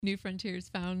New frontiers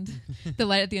found. The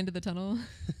light at the end of the tunnel.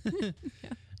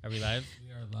 Are we live?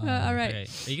 We are live. All right. Okay.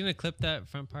 Are you gonna clip that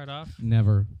front part off?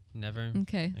 Never. Never.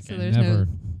 Okay. So Okay.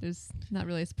 there's not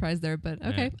really a surprise there, but All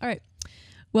okay. right. All right.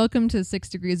 Welcome to 6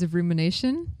 Degrees of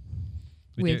Rumination.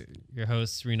 With your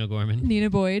host Reno Gorman. Nina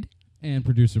Boyd. And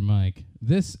producer Mike.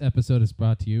 This episode is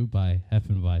brought to you by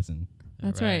Hefeweizen.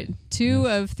 That's All right. 2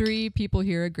 Yes. of 3 people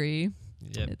here agree.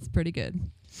 Yep. It's pretty good.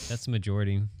 That's the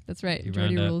majority. That's right. You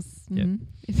Majority round up. rules. Yep.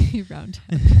 Mhm. You round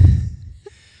up.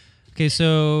 Okay,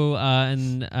 so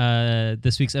in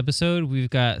this week's episode, we've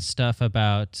got stuff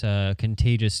about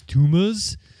contagious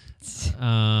tumors.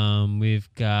 We've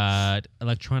got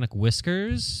electronic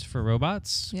whiskers for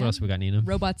robots. Yeah. What else we got, Nina?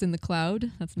 Robots in the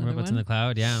cloud. That's another Robots one. in the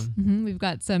cloud, yeah. We've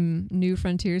got some new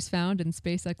frontiers found in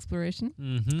space exploration,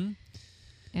 Mm-hmm.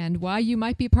 and why you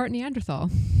might be part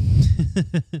Neanderthal.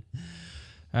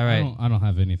 All right. I don't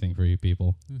have anything for you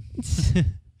people.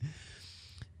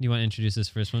 You want to introduce this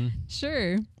first one?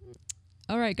 Sure.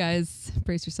 All right, guys,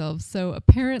 brace yourselves. So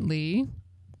apparently,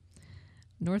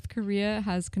 North Korea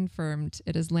has confirmed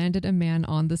it has landed a man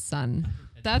on the sun.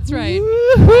 That's right.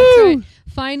 That's right.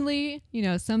 Finally,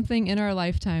 something in our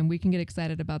lifetime, we can get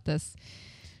excited about this.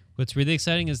 What's really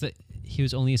exciting is that he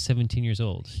was only 17 years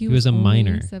old. He was was a only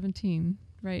minor. 17.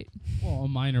 Right. Well, a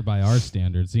minor by our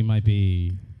standards. He might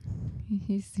be...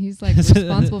 He's like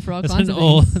responsible for all That's kinds an of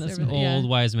old, things. That's an Yeah. old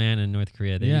wise man in North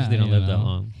Korea. They Yeah, usually don't you live that know.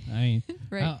 long. I mean,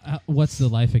 Right. what's the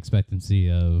life expectancy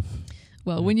of...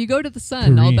 Well, when you go to the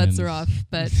sun, all bets are off.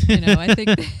 Koreans. But, I think...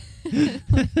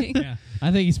 Yeah,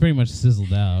 I think he's pretty much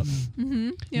sizzled out.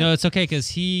 No, it's okay because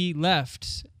he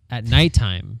left at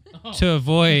nighttime to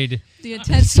avoid The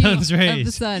intensity sun's of the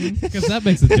rays. sun. Because that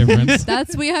makes a difference.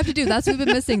 That's what we have to do. That's what we've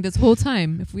been missing this whole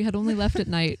time. If we had only left at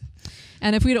night,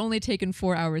 and if we'd only taken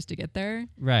 4 hours to get there,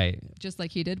 right. just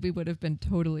like he did, we would have been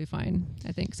totally fine,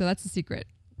 I think. So that's the secret.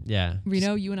 Yeah.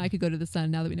 Reno, you and I could go to the sun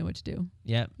now that we know what to do.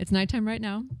 Yep. It's nighttime right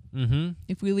now. Mm-hmm.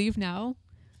 If we leave now,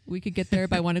 we could get there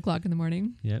by 1 o'clock in the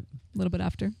morning, Yep. a little bit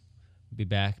after. Be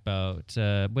back about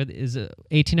what is it?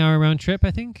 18-hour round trip,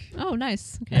 I think. Oh,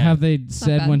 nice. Okay. Yeah. Have they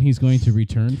said bad. when he's going to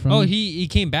return from Oh, he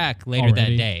came back later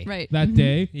Already? that day. Right. that Mhm.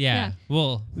 day? Yeah. Yeah.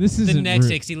 Well, This the isn't next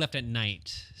re- day 'cause he left at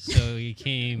night, so he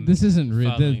came. This isn't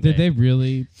real. following Did day. they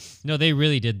really? No, they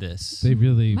really did this. They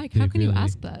really? Mike, they how can you really-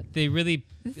 ask that? They really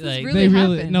This is like. really They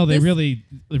really? happened. No, they This- really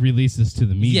released this to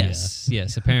the media.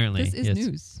 Yes. Apparently, This is yes.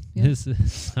 news. Yeah. This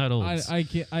is not old. I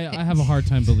have a hard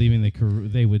time believing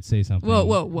they would say something.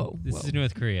 Whoa. This is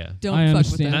North Korea, Don't I fuck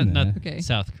with understand that. not that. Okay.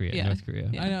 South Korea. Yeah. North Korea.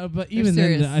 Yeah. I know, but They're even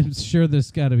then, serious. I'm sure there's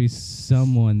got to be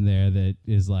someone there that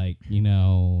is like,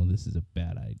 this is a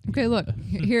bad idea. Okay, look,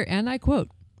 here, and I quote,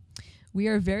 "We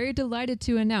are very delighted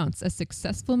to announce a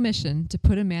successful mission to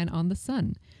put a man on the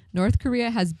sun. North Korea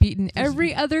has beaten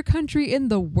every other country in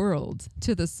the world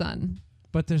to the sun."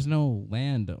 But there's no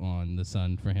land on the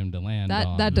sun for him to land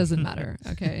on. That doesn't matter,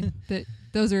 okay?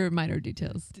 Those are minor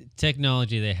details.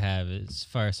 Technology they have is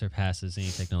far surpasses any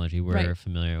technology we're Right.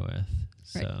 familiar with.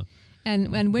 So Right.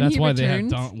 And when That's he why returned,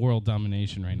 they have world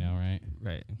domination right now, right?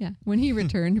 right. yeah, when he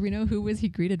returned, we know who was he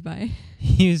greeted by?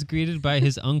 He was greeted by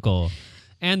his uncle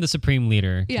and the supreme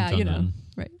leader. Kim Yeah, Jong-un.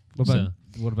 right.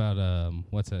 What about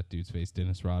what's that dude's face?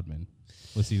 Dennis Rodman.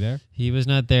 Was he there? He was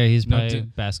not there. He's No, probably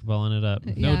basketballing it up.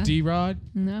 Yeah. No D-Rod?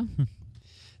 No,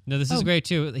 No, this is Oh. great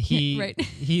too. He Right.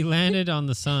 he landed on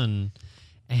the sun,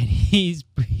 and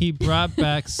he brought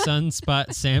back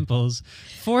sunspot samples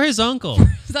for his uncle.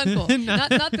 his uncle,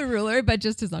 not the ruler, but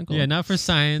just his uncle. Yeah, not for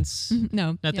science.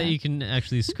 No, Not yeah. that you can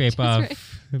actually scrape That's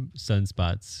off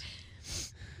sunspots.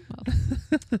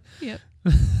 Well, yep.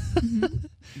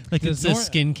 Like Does it's a Nor-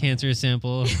 skin cancer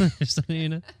sample or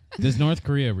something. Does North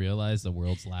Korea realize the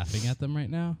world's laughing at them right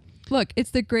now? Look,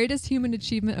 it's the greatest human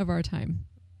achievement of our time.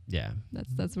 Yeah.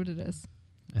 That's what it is.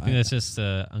 I think that's just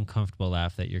an uncomfortable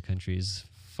laugh that your country's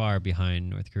far behind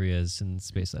North Korea's in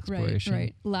space exploration.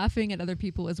 Right. Laughing at other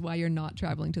people is why you're not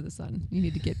traveling to the sun. You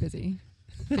need to get busy.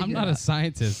 I'm Figure not it a out.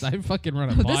 scientist. I fucking run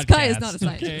a No, podcast. this guy is not a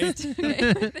okay? scientist.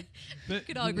 Okay. We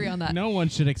could all agree on that. No one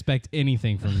should expect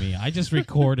anything from me. I just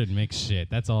record and mix shit.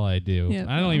 That's all I do. Yeah,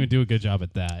 I don't well. even do a good job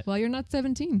at that. Well, you're not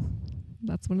 17.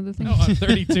 That's one of the things. No, I'm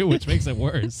 32, which makes it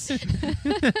worse.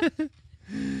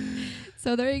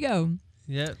 So there you go.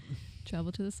 Yep.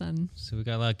 Travel to the sun. So we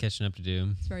got a lot of catching up to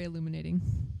do. It's very illuminating.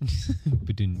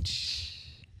 Badunch.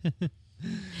 All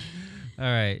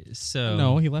right. So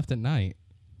No, he left at night.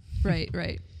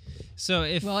 Right. So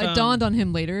if Well, it dawned on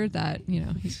him later that,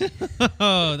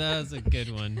 oh, that was a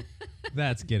good one.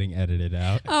 That's getting edited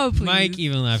out. Oh, please. Mike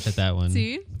even laughed at that one.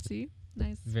 See?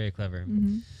 Nice. Very clever.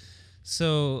 Mm-hmm.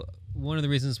 So one of the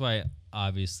reasons why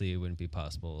obviously it wouldn't be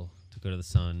possible to go to the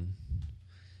sun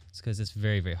It's because it's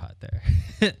very, very hot there.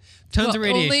 Tons of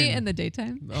Well, radiation. only in the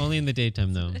daytime. Only in the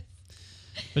daytime, though.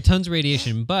 But tons of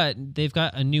radiation. But they've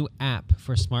got a new app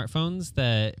for smartphones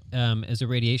that is a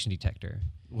radiation detector.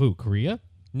 Who, Korea?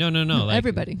 No. Like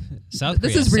Everybody. South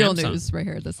This Korea, is real Samsung. news right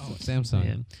here. This Oh,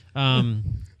 Samsung. Yeah.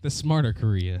 The smarter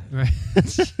Korea. Right.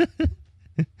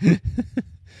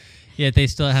 Yeah, they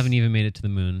still haven't even made it to the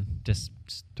moon. Just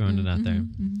throwing it out there.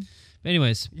 mhm. But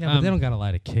anyways. Yeah, but they don't got to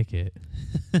lie to kick it.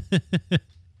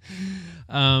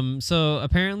 So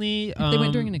apparently, If they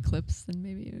went during an eclipse, then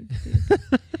maybe it would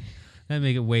be. that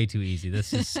make it way too easy.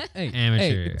 This is Hey,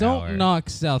 amateur. don't hour. knock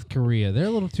South Korea. They're a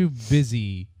little too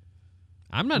busy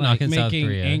I'm not like, knocking South making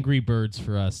Korea. Angry Birds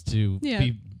for us to Yeah.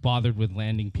 be bothered with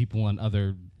landing people on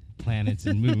other planets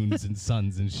and moons and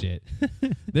suns and shit.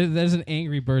 There's an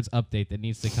Angry Birds update that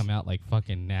needs to come out like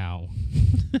fucking now.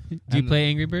 Do you play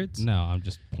Angry Birds? No, I'm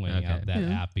just pointing Okay. out that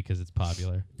Yeah. app because it's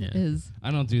popular. Yeah. Is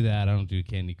I don't do that. I don't do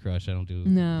Candy Crush. I don't do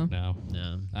no. no.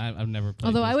 No. I've never played.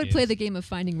 Although I those would play the games. game of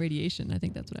finding radiation. I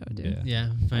think that's what I would do. Yeah.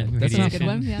 Yeah. Finding That's That's a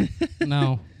radiation. good one.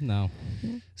 Yeah. No.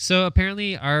 So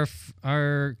apparently, our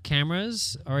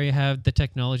cameras already have the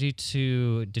technology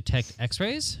to detect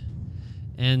X-rays,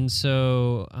 and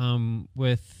so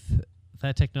with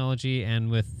that technology and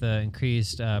with the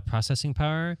increased processing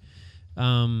power,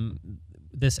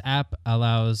 this app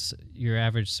allows your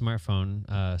average smartphone,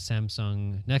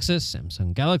 Samsung Nexus,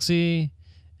 Samsung Galaxy,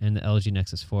 and the LG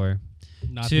Nexus 4.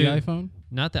 Not To- the iPhone.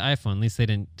 Not the iPhone. At least they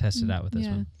didn't test it out with this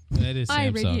Yeah. one. That is Eye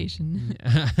Samsung. radiation.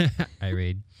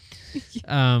 Irade.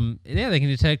 Yeah, they can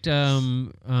detect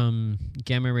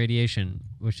gamma radiation,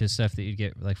 which is stuff that you'd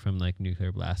get like from like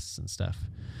nuclear blasts and stuff.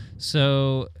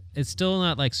 So it's still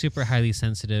not like super highly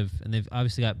sensitive, and they've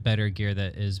obviously got better gear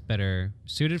that is better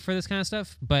suited for this kind of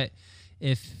stuff. But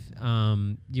if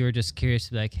you're just curious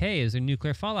to be like, hey, is there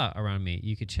nuclear fallout around me?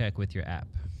 You could check with your app,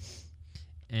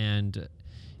 and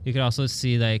you could also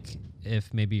see like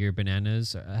if maybe your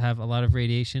bananas have a lot of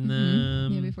radiation in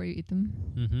them. Yeah, before you eat them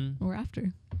Mm-hmm. or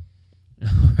after.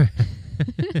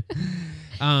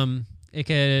 It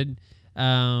could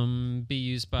be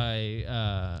used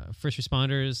by first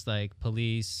responders like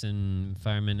police and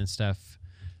firemen and stuff.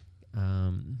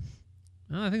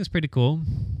 I think it's pretty cool.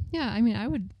 Yeah, I mean, I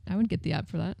would get the app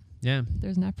for that. Yeah.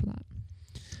 There's an app for that.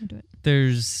 I'd do it.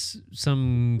 There's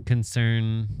some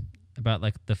concern about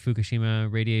like the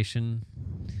Fukushima radiation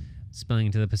spilling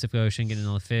into the Pacific Ocean, getting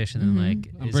all the fish, and then Mhm.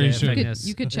 like I'm is pretty it sure- affecting You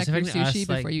us? could Is it check your affecting us, sushi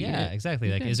like- before you eat Yeah, it. exactly.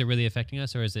 You Like, could. is it really affecting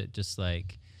us, or is it just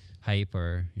like hype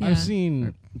or? Yeah. I've seen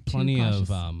Or plenty too of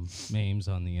cautious. memes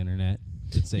on the internet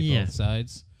that say Yeah. both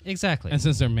sides. Exactly. And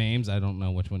since they're memes, I don't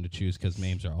know which one to choose because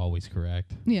memes are always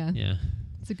correct. Yeah, Yeah,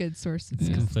 it's a good source. it's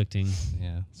Yeah. conflicting.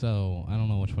 Yeah. So I don't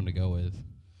know which one to go with.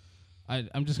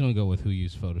 I'm just gonna go with who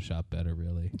used Photoshop better,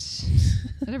 really.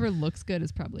 Whatever looks good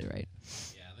is probably right.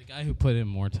 Yeah, the guy who put in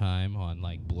more time on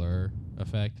like blur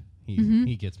effect, he Mhm.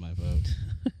 he gets my vote.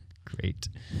 Great.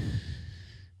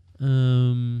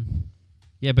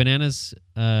 Yeah, bananas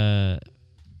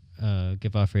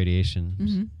give off radiation,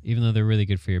 Mhm. even though they're really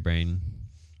good for your brain.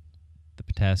 The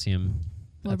potassium.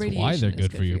 Well, That's why radiation they're is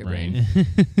good for your brain.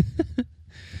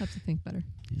 Helps you think better.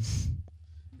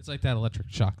 It's like that electric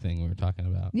shock thing we were talking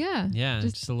about. Yeah. Yeah,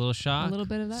 Just just a little a shock. little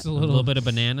bit of that. Just a A little, little bit of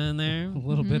banana in there. a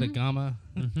little bit of Mhm. gamma.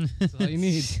 Mhm. That's all you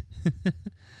need.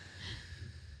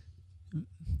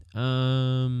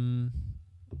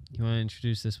 You want to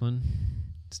introduce this one?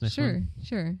 This next Sure, one?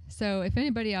 sure. So if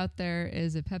anybody out there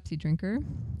is a Pepsi drinker,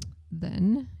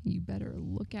 then you better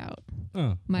look out.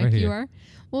 Oh, Mike, right you here. are?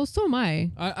 Well, so am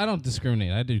I. I don't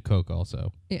discriminate. I do Coke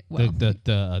also. Well,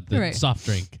 The Right. soft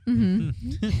drink.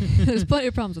 There's plenty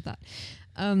of problems with that.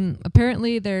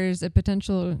 Apparently, there's a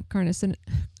potential carcinogen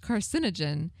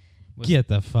What's Get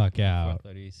the fuck out.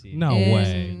 what do you see? No in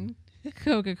way.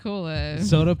 Coca-Cola.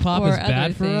 Soda pop or is other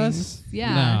bad for things. us?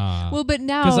 Yeah. Nah. Well, but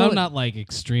now Because I'm not like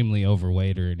extremely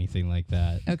overweight or anything like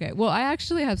that. Okay. Well, I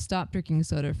actually have stopped drinking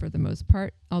soda for the most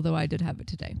part, although I did have it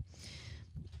today.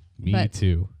 Me But-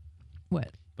 too. What?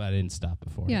 But I didn't stop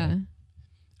before. Yeah.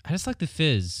 I just like the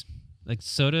fizz. Like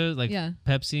soda, like Yeah.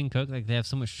 Pepsi and Coke, like they have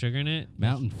so much sugar in it.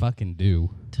 Mountain fucking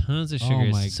Dew. Tons of Oh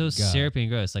sugar. my It's so God. syrupy and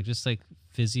gross. Like just like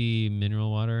fizzy mineral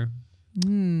water.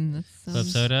 That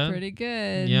sounds soda? pretty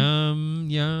good. Yum,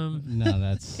 yum. No,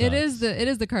 that's It is the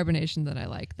carbonation that I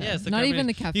like. Though. Yeah, it's the not even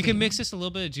the carbonate. caffeine. You can mix just a little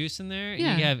bit of juice in there, and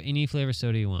Yeah. you can have any flavor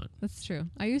soda you want. That's true.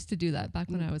 I used to do that back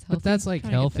when I was healthy. But that's like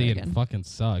Trying to get healthy there and again. fucking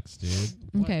sucks,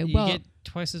 dude. Okay, You well, get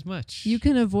twice as much. you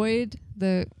can avoid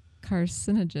the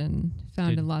carcinogen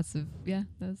found Good. in lots of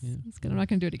that's good. I'm not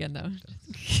gonna do it again though.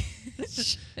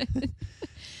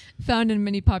 Found in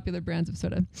many popular brands of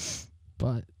soda.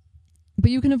 But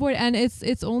But you can avoid, and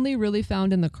it's only really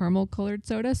found in the caramel colored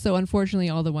soda. So unfortunately,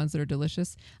 all the ones that are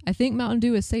delicious. I think Mountain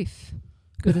Dew is safe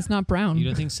because it's not brown. You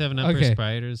don't think 7-Up or Okay.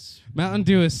 Sprite is... Mountain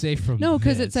Dew is safe from No,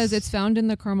 because it this. says it's found in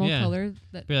the caramel Yeah. color.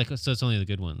 That But like, so it's only the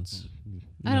good ones.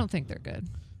 I don't think they're good.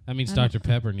 That means I don't- Dr.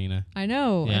 Pepper, Nina. I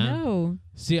know. Yeah? I know.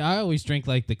 See, I always drink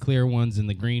like the clear ones and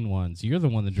the green ones. You're the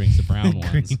one that drinks the brown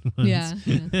ones. Green ones. Yeah,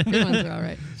 the good ones are all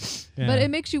right. Yeah. But it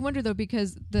makes you wonder though,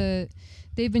 because they've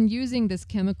been using this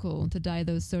chemical to dye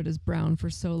those sodas brown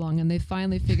for so long, and they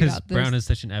finally figured Because out this. brown is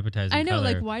such an appetizing I know, color.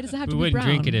 like, why does it have We to be wouldn't brown?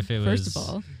 drink it if it first was of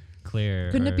all,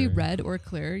 clear. couldn't it be or- red or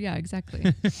clear? Yeah,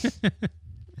 exactly.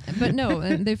 But no,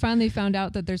 and they finally found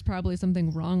out that there's probably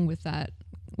something wrong with that.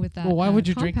 well, why would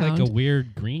you drink like a compound.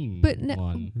 weird green But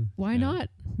one? Why Yeah. not?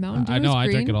 Mountain Dew I know, is I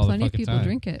green. drink it all the Plenty of fucking people time.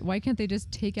 drink it. Why can't they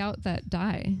just take out that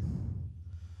dye?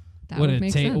 That Would would it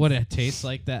make taste? sense. Would it taste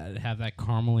like that? Have that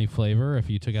caramely flavor if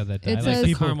you took out that dye? It Like says- the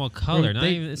people- caramel color. Not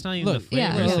they- even, it's not even look, the flavor.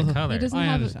 yeah, it's the yeah. color. It doesn't I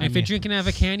have. understand. If I you're mean- drinking out of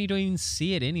a can, you don't even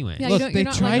see it anyway. Yeah, you Look, don't- they you're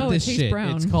not tried like, oh, it this tastes shit.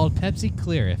 brown. It's called Pepsi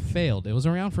Clear. It failed. It was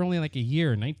around for only like a year,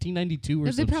 1992 or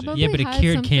They some probably Yeah, but it had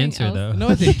cured something cancer, else. though. shit. No,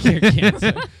 it didn't cure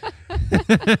cancer.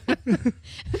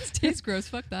 This tastes gross.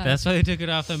 Fuck that. That's why they took it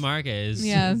off the market. Is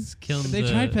Yeah. it's killing They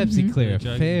the, tried Pepsi Mhm. Clear. the It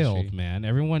drug failed, industry. man.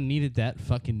 Everyone needed that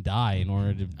fucking dye in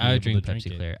order to. Be I would able drink to Pepsi drink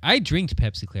it. Clear. I drinked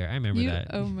Pepsi Clear. I remember You- that.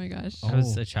 Oh my gosh. Oh. I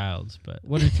was a child, but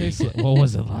What did it taste like? What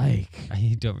was it like?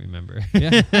 I don't remember.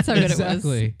 Yeah, That's how good it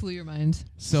exactly. was. Blew your mind.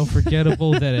 So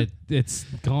forgettable that it's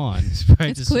gone. It's probably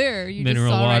It's just clear. You mineral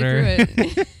just saw water. right through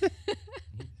it.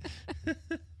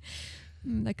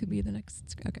 That could be the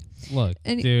next. Okay. Look,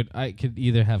 Any- dude, I could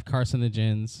either have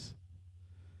carcinogens.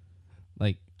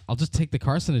 Like, I'll just take the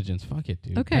carcinogens. Fuck it,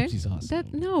 dude. Okay. Pepsi's awesome.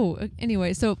 That no.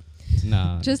 Anyway, so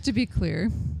nah. just to be clear,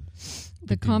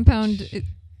 the Doo-doo. compound.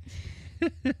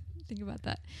 Think about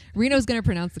that. Reno's gonna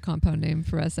pronounce the compound name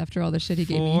for us after all the shit he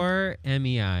gave me.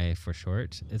 4-MEI for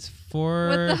short. It's for.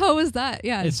 What the hell was that?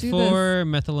 Yeah, It's do this.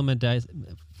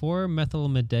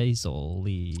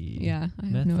 4-methylamidazole. Yeah, I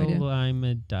have no idea.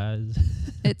 Methylamidaz.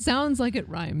 It sounds like it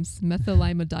rhymes.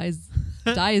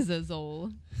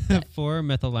 Methylamidazole.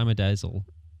 4-methylamidazole.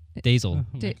 Dazel.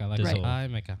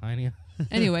 Mecca-Heine.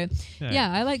 Anyway, Alright.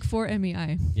 yeah, I like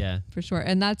 4-MEI Yeah. for sure,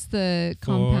 and that's the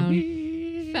compound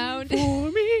found.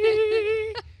 For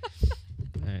me.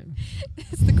 Alright.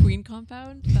 It's the Queen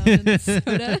compound found in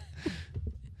soda.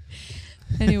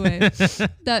 Anyway,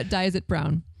 that dyes it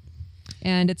brown.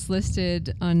 And it's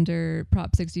listed under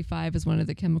Prop 65 as one of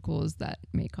the chemicals that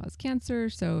may cause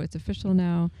cancer. So it's official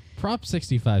now. Prop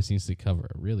 65 seems to cover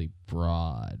a really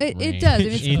broad. It range does.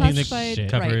 And it's of Anything classified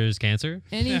shit. right. Covers cancer.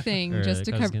 Anything Or just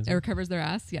to causes cover cancer. or covers their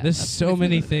ass. Yeah. There's that's so basically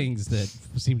many what it is. things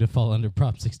that seem to fall under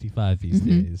Prop 65 these Mhm.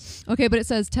 days. Okay, but it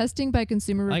says testing by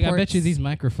Consumer Like, Reports. I bet you these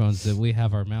microphones that we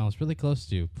have our mouths really close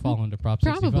to fall under Prop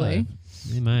 65. Probably.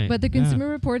 They might. But the Yeah. Consumer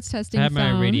Reports if testing I had my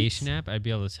found radiation app, I'd be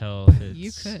able to tell if it's.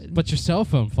 you could. But your cell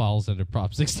phone falls under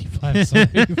Prop 65, so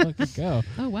there you fucking go.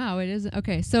 Oh wow, it is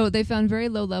okay. So they found very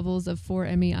low levels of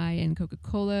 4-MEI in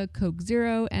Coca-Cola, Coke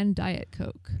Zero, and Diet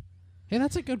Coke. Hey,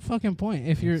 that's a good fucking point.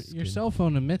 If your That's good. cell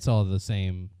phone emits all the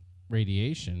same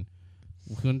radiation,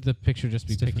 wouldn't the picture just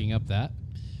be It's different. picking up that?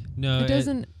 No, It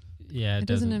doesn't. Yeah, It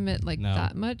doesn't emit like No.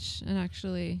 that much, and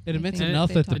actually, It I emits think enough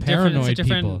they that the talked- paranoid it's a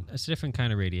different, people- It's a different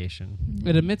kind of radiation.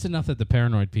 It emits enough that the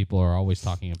paranoid people are always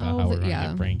talking about Oh, how we're going to yeah.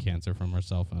 get brain cancer from our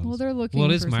cell phones. Well, they're looking. Well,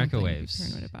 it is for something to be microwaves.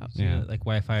 paranoid about. So, Yeah. like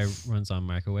Wi-Fi runs on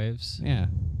microwaves. yeah.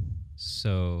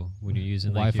 So when you're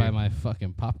using like Wi-Fi your, my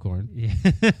fucking popcorn. yeah.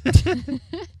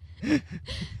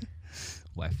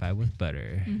 Wi-Fi with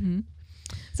butter. Hmm.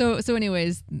 So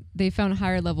anyways, they found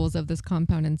higher levels of this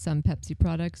compound in some Pepsi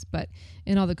products, but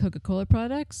in all the Coca-Cola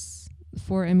products,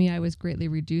 4-MEI was greatly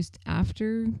reduced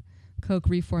after Coke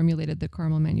reformulated the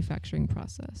caramel manufacturing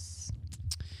process.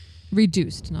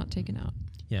 Reduced, not taken out.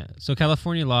 Yeah. So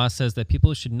California law says that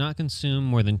people should not consume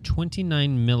more than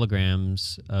 29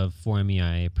 milligrams of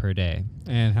 4-MEI per day.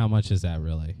 And how much is that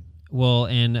really? Well,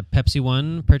 and Pepsi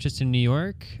One, purchased in New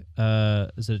York,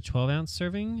 is it a 12-ounce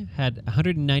serving? Had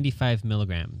 195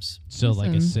 milligrams. So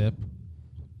like a Awesome. sip.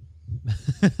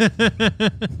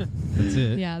 That's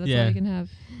it. Yeah, that's Yeah. all you can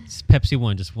have. It's Pepsi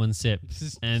One, just one sip,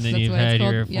 It's and then That's you've what it's had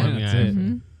called, your yeah. 4-MEI. That's it.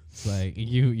 Mhm. It's like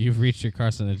you've reached your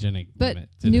carcinogenic But limit.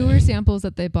 today. newer samples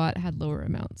that they bought had lower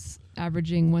amounts,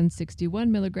 averaging 161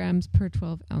 milligrams per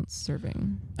 12-ounce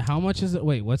serving. How much is it?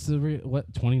 Wait, what's the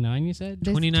what? 29 you said?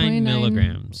 This 29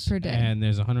 milligrams. per day. And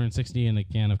there's 160 in a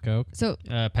can of Coke. So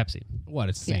Pepsi. What?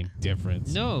 It's the Yeah. same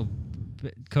difference. No,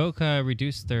 Coke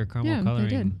reduced their caramel Yeah, they coloring.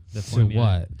 did. The To 4-MEI.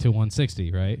 what? To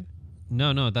 160, right?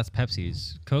 No, that's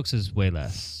Pepsi's. Coke's is way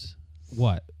less.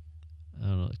 What? I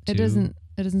don't know. it doesn't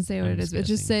It doesn't say what I'm it is. It just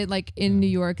disgusting. said like in New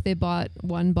York they bought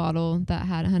one bottle that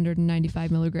had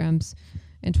 195 milligrams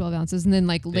and 12 ounces, and then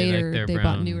like later their they bought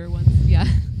brown. newer ones. Yeah,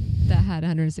 that had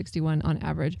 161 on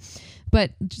average.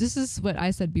 But this is what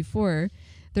I said before.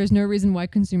 There's no reason why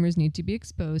consumers need to be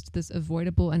exposed to this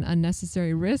avoidable and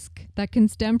unnecessary risk that can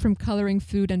stem from coloring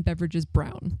food and beverages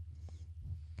brown.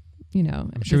 You know,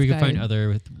 I'm sure this we can guy- find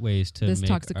other ways to this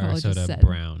make our toxicologist soda said.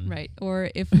 brown. Right. Or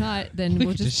if not, then We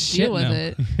we'll could just just deal shit with now.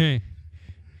 it.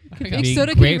 Okay. Make Be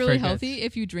soda can great be for really guts. healthy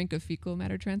if you drink a fecal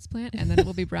matter transplant, and then it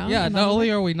will be brown. Yeah, Am I not right? only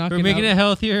are we knocking We're making out, it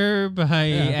healthier by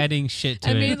Yeah. adding shit to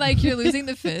I it. mean, like you're losing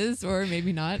the fizz, or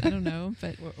maybe not. I don't know,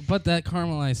 but that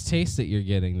caramelized taste that you're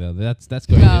getting though, that's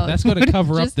going Well, to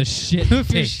cover up just- the shit If your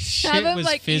taste. shit Have 'em, was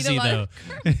like, eat a fizzy lot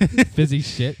though. of Fizzy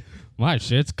shit. My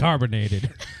shit's carbonated.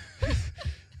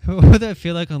 What would that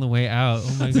feel like on the way out?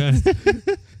 Oh my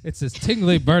god. It's this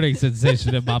tingly burning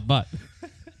sensation in my butt.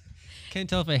 Can't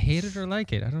tell if I hate it or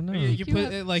like it. I don't know. You You put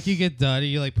have- it, like you get done, and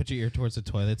you like put your ear towards the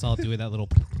toilet. It's all doing that little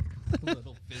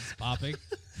little fizz popping.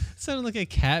 Sounded like a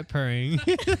cat purring.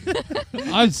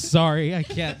 I'm sorry, I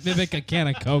can't mimic a can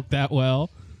of Coke that well.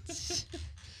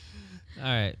 All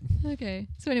right. okay.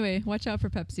 So anyway, watch out for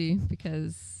Pepsi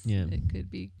because Yeah. it could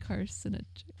be carcinogenic.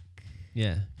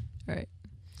 Yeah. All right.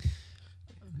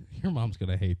 Your mom's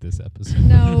gonna hate this episode.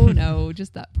 No,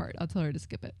 just that part. I'll tell her to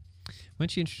skip it. Why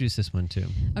don't you introduce this one too?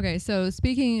 Okay, so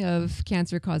speaking of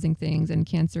cancer-causing things and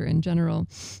cancer in general,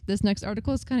 this next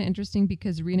article is kind of interesting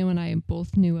because Reno and I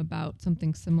both knew about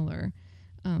something similar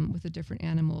with a different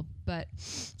animal. But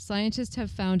scientists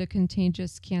have found a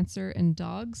contagious cancer in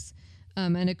dogs,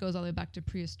 and it goes all the way back to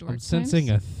prehistoric I'm sensing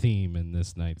times. a theme in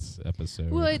this night's episode.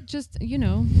 Well, it just,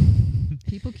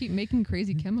 people keep making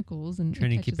crazy chemicals and Trying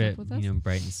to catches keep up it, with us.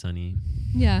 bright and sunny.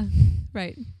 Yeah,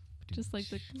 right. Just like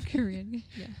the Korean.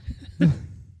 Yeah.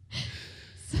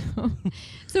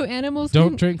 So animals Don't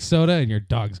can- drink soda and your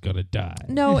dog's gonna die.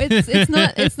 No,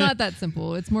 it's not that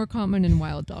simple. It's more common in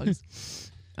wild dogs.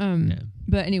 Yeah.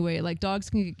 But anyway, like dogs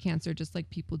can get cancer just like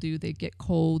people do. They get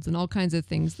colds and all kinds of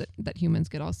things that humans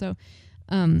get also.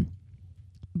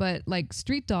 But like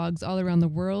street dogs all around the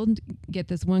world get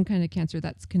this one kind of cancer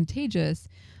that's contagious,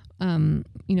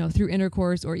 through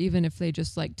intercourse or even if they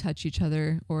just like touch each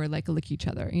other or like lick each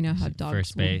other. You know how dogs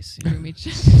First will base. groom each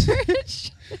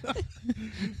other.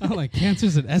 Oh, like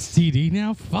cancer's an STD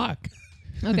now? Fuck.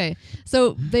 Okay,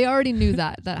 so they already knew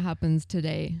that happens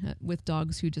today with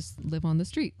dogs who just live on the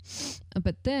street.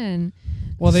 But then,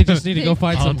 Well, they just need to go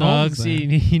find All some dogs, homes you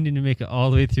then. need to make it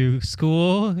all the way through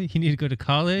school. You need to go to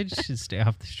college and stay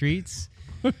off the streets.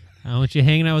 I don't want you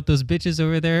hanging out with those bitches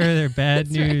over there. They're bad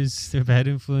That's right. news. They're bad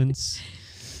influence.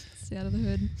 stay out of the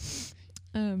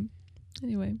hood.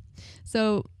 Anyway,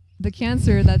 so the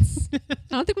cancer that's I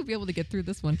don't think we'll be able to get through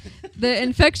this one. The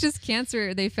infectious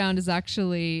cancer they found is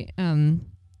actually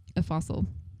a fossil.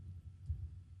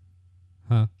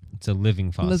 Huh. It's a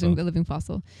living fossil. Living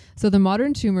fossil. So the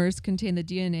modern tumors contain the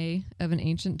DNA of an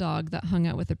ancient dog that hung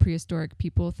out with the prehistoric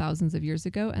people thousands of years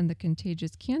ago, and the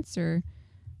contagious cancer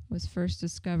was first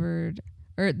discovered,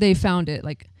 or they found it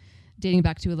like dating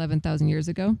back to 11,000 years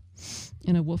ago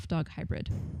in a wolf dog hybrid.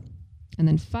 And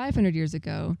then 500 years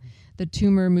ago, the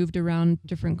tumor moved around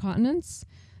different continents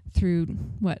through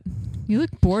what? You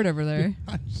look bored over there.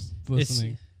 I'm just It's-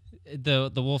 listening.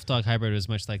 The wolf dog hybrid was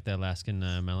much like the Alaskan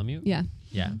Malamute. Yeah,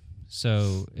 Yeah.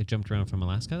 So it jumped around from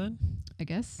Alaska then? I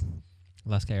guess.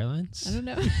 Alaska Airlines? I don't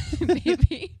know.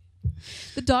 Maybe.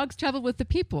 The dogs traveled with the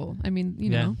people. I mean,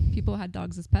 Yeah. people had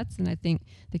dogs as pets, and I think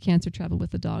the cancer traveled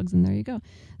with the dogs, and there you go.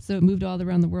 So it moved all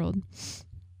around the world.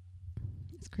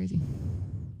 It's crazy.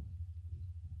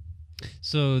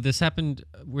 So this happened,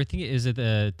 we're thinking, is it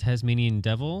the Tasmanian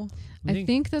devil? I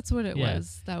think that's what it Yeah.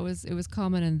 was. It was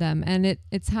common in them, and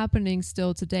it's happening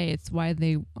still today. It's why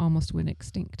they almost went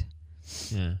extinct.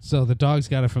 Yeah. So the dog's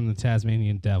got it from the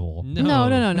Tasmanian devil. No.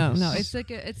 It's like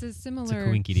it's a similar. It's a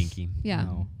coinky dinky. Yeah,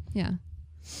 No. yeah.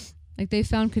 Like they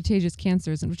found contagious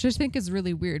cancers, which I think is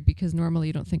really weird because normally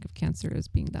you don't think of cancer as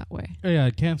being that way. Oh, yeah,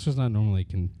 cancer's not normally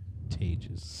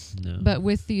contagious. No. But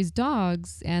with these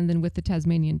dogs and then with the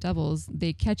Tasmanian devils,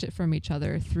 they catch it from each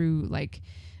other through like,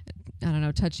 I don't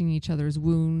know, touching each other's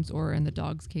wounds, or in the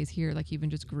dog's case here, like even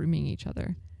just grooming each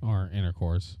other. Or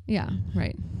intercourse. Yeah,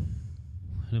 right.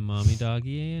 And a mommy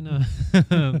doggy and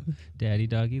a daddy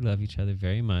doggy love each other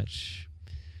very much.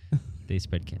 They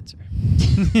spread cancer.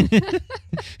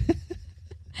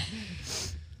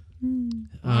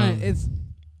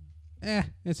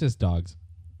 It's just dogs.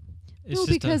 It's No,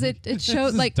 just because a it showed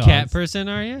just like dogs. cat person,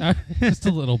 are you? Just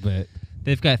a little bit.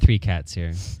 They've got 3 cats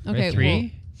here. Okay, Right?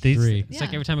 3? These, 3. It's like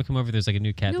Yeah. every time I come over, there's like a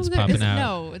new cat no, that's there popping is- out.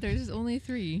 No, there's only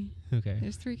 3. Okay.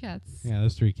 There's 3 cats. Yeah,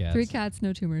 there's 3 cats. 3 cats,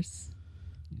 no tumors.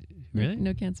 No- Really?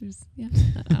 No cancers. Yeah.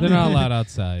 They're not allowed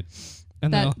outside.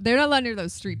 And They're not allowed near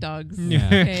those street dogs. Yeah.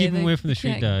 Keep 'em they away from the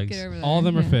street can't dogs. get over all of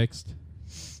there. them are Yeah. fixed.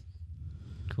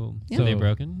 Cool. Yeah. Are they So-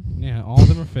 broken? Yeah, all of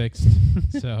them are fixed.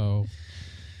 So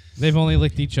they've only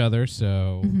licked each other.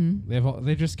 So Mhm.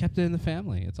 they just kept it in the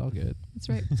family. It's all good. That's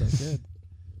right. It's all good.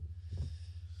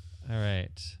 All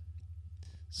right.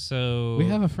 So We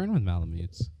have a friend with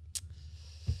Malamutes.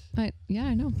 Yeah,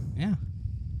 I know. Yeah.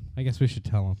 I guess we should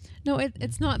tell him. No,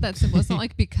 it's not that simple. It's not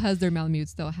like because they're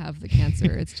Malamutes they'll have the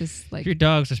cancer. It's just like your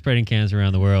dogs are spreading cancer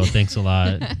around the world. Thanks a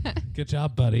lot. Good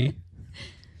job, buddy.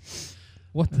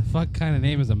 What the fuck kind of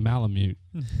name is a Malamute?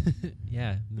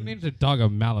 Yeah. Who names a dog a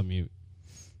Malamute?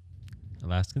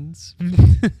 Alaskans.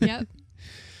 Yep.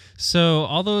 So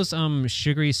all those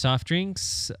sugary soft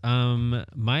drinks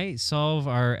might solve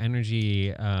our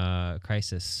energy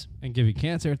crisis. And give you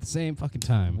cancer at the same fucking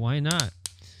time. Why not?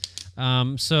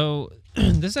 So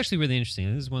this is actually really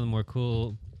interesting. This is one of the more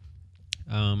cool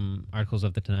articles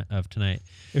of tonight.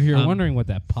 If you're Um, wondering what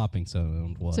that popping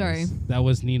sound was, Sorry. that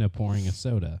was Nina pouring a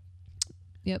soda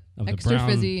Yep. of the Extra brown,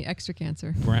 fizzy, extra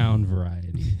cancer. brown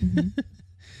variety.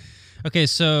 Okay,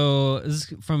 so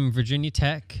this is from Virginia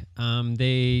Tech.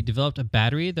 They developed a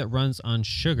battery that runs on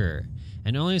sugar,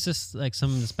 and not only is this like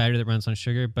some of this battery that runs on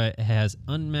sugar, but it has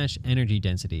unmatched energy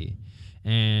density.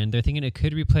 And they're thinking it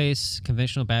could replace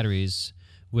conventional batteries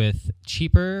with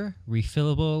cheaper,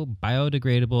 refillable,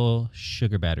 biodegradable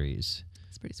sugar batteries.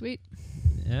 It's pretty sweet.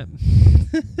 Yep.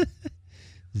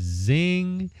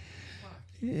 Zing.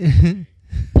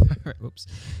 Whoops.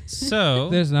 So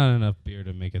There's not enough beer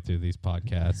to make it through these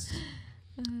podcasts.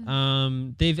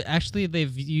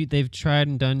 they've tried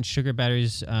and done sugar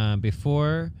batteries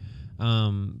before,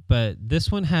 but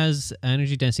this one has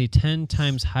energy density 10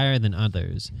 times higher than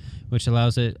others, which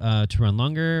allows it to run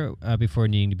longer before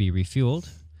needing to be refueled.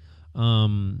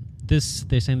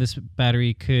 They're saying this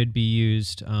battery could be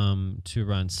used to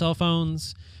run cell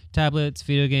phones, tablets,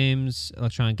 video games,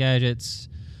 electronic gadgets.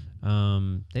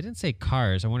 They didn't say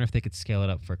cars. I wonder if they could scale it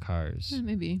up for cars. Yeah,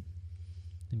 maybe.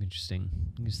 That'd be interesting.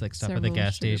 You just like stop at the Several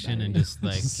gas sugar station and batteries. just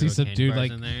like See throw some candy dude, bars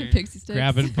like, in there. Pixie sticks.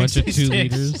 Grabbing a bunch of 2 Sticks.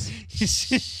 liters.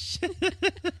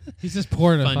 He's just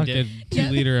pouring a Fun fucking dip. 2 Yeah.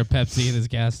 liter of Pepsi in his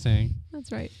gas tank.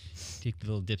 That's right. Take the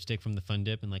little dipstick from the Fun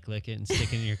Dip and like lick it and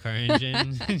stick it in your car engine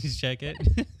and just check it.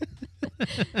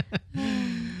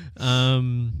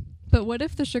 But what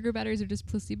if the sugar batteries are just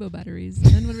placebo batteries? And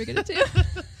then what are we gonna do?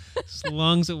 As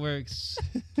long as it works.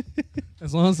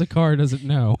 As long as the car doesn't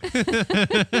know.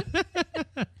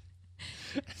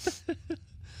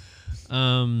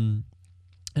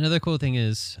 Another cool thing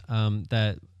is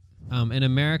that in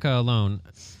America alone,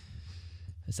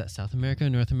 is that South America,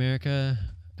 North America,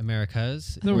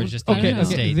 Americas, or just the okay, United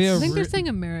okay, States? they're I think they're re- saying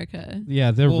America.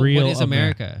 Yeah, the Well, real what is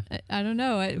America? I don't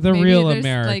know. The maybe real there's,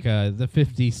 America, the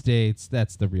 50 states,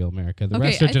 that's the real America. The Okay,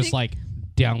 rest are I just think like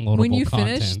downloadable when you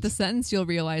content. finish the sentence, you'll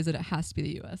realize that it has to be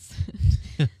the U.S.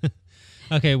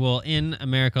 Okay, well, in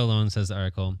America alone, says the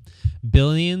article,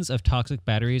 billions of toxic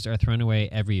batteries are thrown away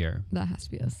every year. That has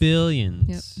to be us.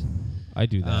 Billions. I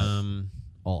do that Um,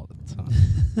 all the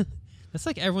time. that's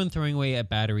like everyone throwing away a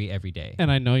battery every day. And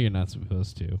I know you're not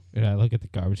supposed to. And I look at the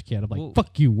garbage can, I'm like, Well,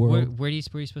 fuck you, world. Where are you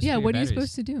supposed to Yeah, put what your are you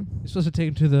batteries? supposed to do? You're supposed to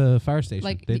take them to the fire station.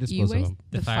 Like they the dispose of e-waste? them.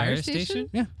 The fire station?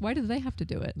 Yeah. Why do they have to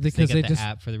do it? Because they they get the just,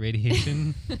 app for the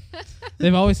radiation.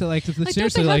 they've always said, like, Like, don't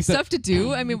seriously, they have like, stuff to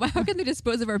do? I mean, how can they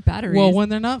dispose of our batteries? well, when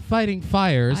they're not fighting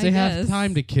fires, I they have guess.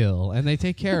 time to kill, and they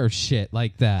take care of shit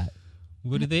like that.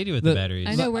 What do they do with the batteries?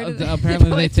 I know, where do they- apparently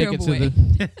they they probably take it throw to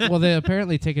 'em the well, they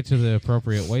apparently take it to the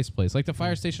appropriate waste place, like the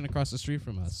fire station across the street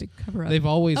from us. Big cover up. They've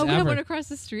always Oh, we have ever one across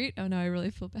the street. Oh no, I really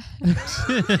feel bad.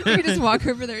 We could just walk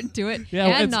over there and do it, Yeah,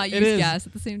 and it's- not it use is. gas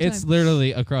at the same time. It's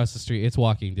literally across the street. It's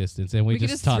walking distance, and we could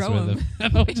just just toss throw it with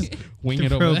 'em. them. We just wing it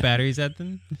to over. throw there. batteries at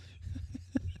them?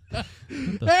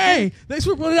 Hey, thanks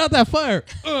for putting out that fire.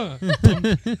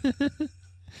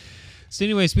 So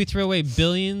anyways, we throw away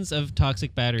billions of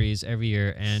toxic batteries every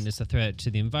year, and it's a threat to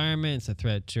the environment. It's a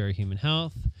threat to our human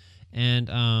health.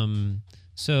 And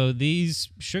so these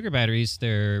sugar batteries,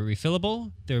 they're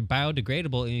refillable. They're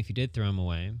biodegradable even if you did throw them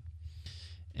away.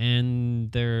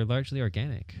 And they're largely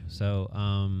organic. So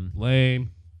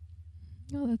Lame.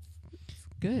 No, that's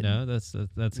good. no, that's a good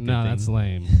No, thing. that's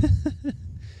lame.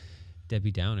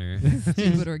 Debbie Downer.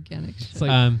 Stupid organic shit. It's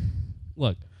like,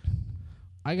 look,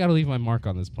 I got to leave my mark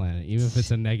on this planet, even if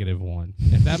it's a negative one.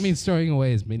 If that means throwing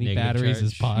away as many Negative batteries charge.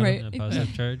 as possible, Right. A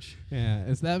positive charge. yeah,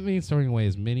 if that means throwing away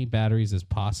as many batteries as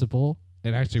possible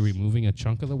and actually removing a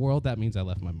chunk of the world, that means I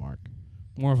left my mark.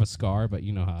 More of a scar, but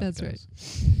you know how That's it right.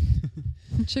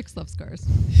 goes. Chicks love scars.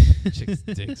 Chicks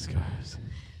dig scars.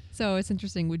 So it's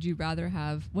interesting. Would you rather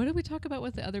have? What did we talk about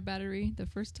with the other battery the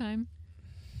first time?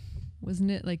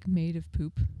 Wasn't it like made of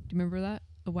poop? Do you remember that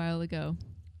a while ago?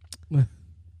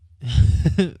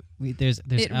 There's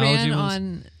It algae ran ones.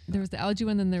 on. There was the algae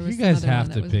one, then there was You guys some other have one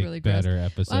that to was pick really gross. better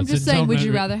episodes. Well, I'm just and saying, don't would you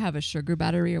under- rather have a sugar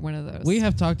battery or one of those? We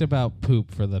have talked about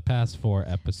poop for the past 4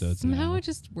 episodes Somehow now. it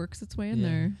just works its way in Yeah.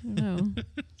 there. I don't know.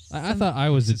 I thought I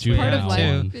was a It's part of juvenile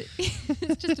life. one.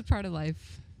 It's just a part of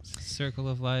life. Circle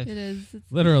of life. It is.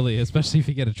 It's, Literally, especially if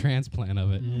you get a transplant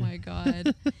of it. oh my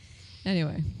god.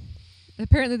 Anyway,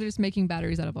 apparently they're just making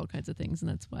batteries out of all kinds of things, and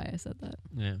that's why I said that.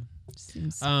 Yeah. Just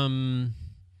seems.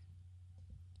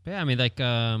 But yeah, I mean, like,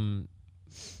 solar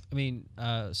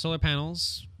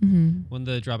panels. Mhm. One of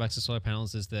the drawbacks of solar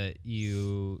panels is that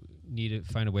you need to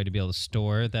find a way to be able to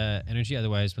store that energy.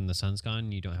 Otherwise, when the sun's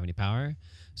gone, you don't have any power.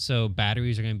 So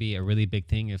batteries are going to be a really big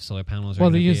thing if solar panels are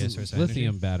Well, going they to be a use source of lithium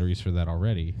energy. batteries for that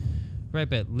already. Right,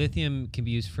 but lithium can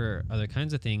be used for other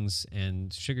kinds of things,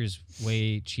 and sugar's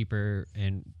way cheaper,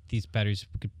 and these batteries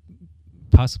could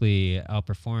possibly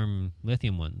outperform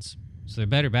lithium ones. So they're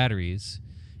better batteries,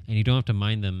 and you don't have to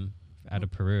mine them out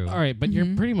of Peru. All right, but you're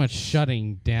Mhm. pretty much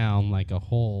shutting down like a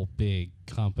whole big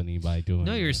company by doing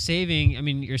No, you're that. saving. I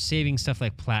mean, you're saving stuff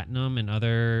like platinum and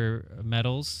other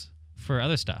metals for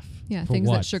other stuff. Yeah, For things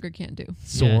what? that sugar can't do.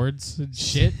 Swords and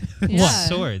shit. Yeah. What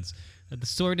swords? The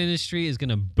sword industry is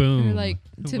gonna boom. Or like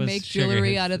to once make sugar jewelry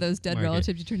hits out of those dead market.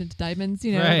 relatives you turn into diamonds,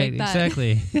 you know, Right, like that.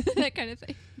 exactly. That kind of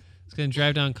thing. It's gonna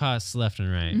drive down costs left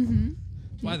and right. Mm-hmm.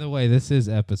 By the way, this is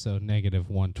episode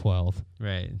 -112.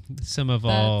 Right. Some of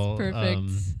That's all perfect.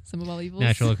 Some of all evils.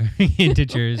 natural occurring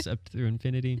integers up through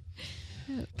infinity.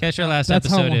 Catch our last That's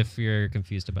how episode long- if you're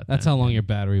confused about That's that. how long your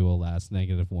battery will last.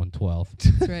 -112.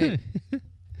 That's right.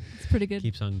 It's pretty good.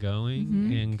 Keeps on going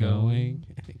Mhm. and going.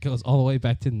 It goes all the way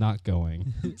back to not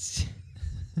going.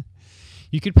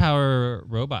 You could power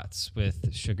robots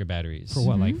with sugar batteries. For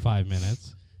what, like Mhm. 5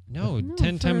 minutes? No, No,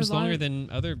 10 for a times lot longer of- than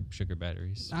other sugar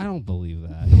batteries. I don't believe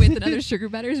that. With another sugar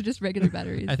batteries or just regular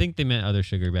batteries? I think they meant other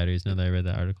sugar batteries now that I read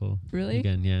that article. Really?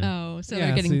 Again, yeah. Oh, so Yeah,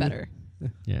 they're getting see- better.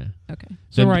 Yeah. Okay.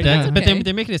 So But right that's- now- But Okay.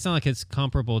 they're making it sound like it's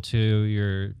comparable to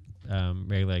your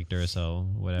regular like Duracell,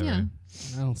 whatever. Yeah.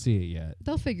 I don't see it yet.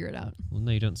 They'll figure it out. Well,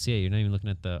 no, you don't see it. You're not even looking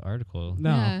at the article. No,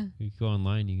 Yeah. You go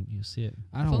online, you'll see it.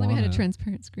 I If don't only we had a wanna.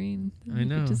 transparent screen. then I we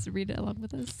know. could just read it along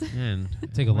with us. Man,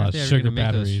 Take a why lot are of they ever sugar gonna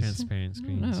make those batteries. transparent I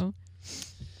screens. don't know.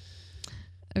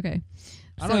 Okay.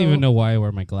 I don't even know why I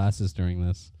wear my glasses during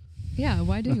this. Yeah,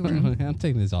 why do you wear them? I'm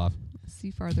taking this off.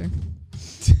 See farther.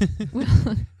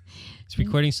 Well, Is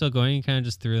recording still going? You kind of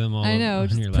just threw them all I know. on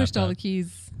Just your pushed all the laptop.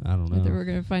 keys. I don't That know. we're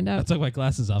gonna find I out. took my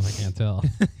glasses off. I can't tell.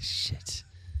 Shit.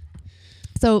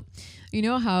 So, you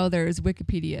know how there's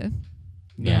Wikipedia?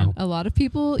 Yeah. A lot of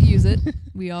people use it.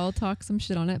 We all talk some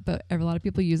shit on it, but a lot of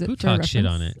people use it. Who for talks shit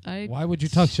on reference. Why would you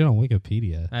talk shit on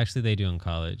Wikipedia? Actually, they do in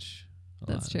college. a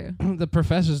That's lot. true. The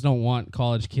professors don't want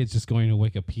college kids just going to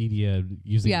Wikipedia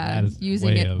using Yeah, that as a using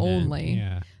way it of- only.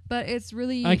 Yeah, But it's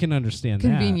really I can understand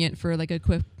convenient for like a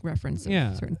quick reference of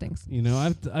Yeah. certain things. that. You know,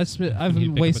 I've You need to pick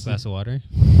up a wasted glass of water.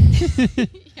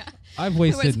 Yeah. I've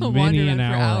wasted we'll many wander an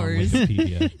around for hour on hours.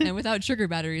 Wikipedia. And without sugar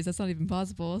batteries, that's not even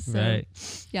possible. So, Right.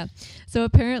 So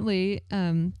apparently,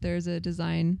 there's a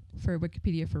design for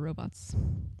Wikipedia for robots.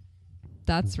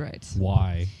 That's right.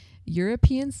 Why?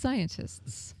 European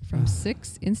scientists from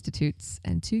 6 institutes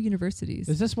and 2 universities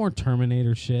Is this more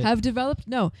Terminator shit? have developed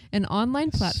an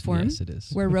online platform Yes, it is.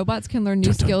 where robots can learn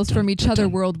new skills from each other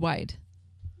worldwide.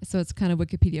 So it's kind of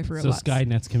Wikipedia for so robots.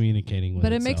 Skynet's communicating with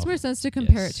But it makes itself. more sense to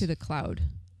compare Yes. it to the cloud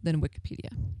than Wikipedia.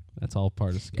 That's all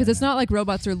part of Skynet. Because it's not like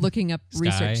robots are looking up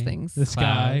research Sky. things. the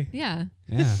sky. Yeah.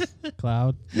 Yeah,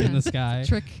 cloud in Yeah. the sky.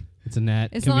 Trick. It's a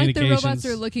net. It's not like the robots Communications.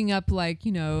 are looking up like,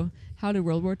 how did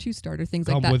World War II start or things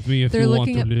Come like that. with me if They're you want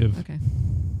looking to up live. Okay.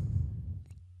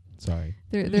 Sorry,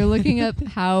 They're looking up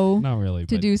how not really.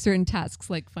 to but do certain tasks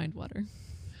like find water.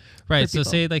 Right. for So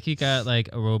people. say like you got like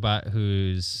a robot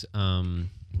who's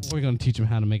we're going to teach them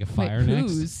how to make a fire Wait,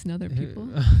 next. who's and other people?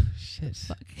 shit.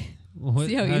 Fuck. What-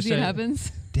 See how easy should it I-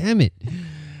 happens? Damn it.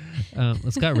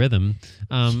 It's got rhythm.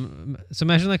 So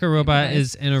imagine like a robot guys.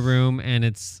 is in a room and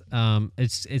it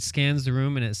scans the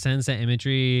room and it sends that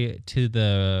imagery to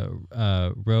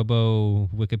the Robo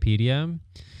Wikipedia,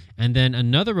 and then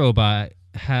another robot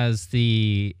has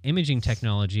the imaging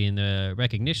technology and the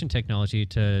recognition technology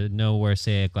to know where,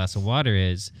 say, a glass of water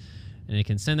is, and it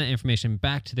can send that information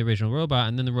back to the original robot,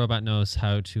 and then the robot knows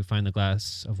how to find the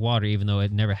glass of water, even though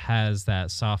it never has that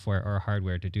software or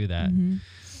hardware to do that. Mhm.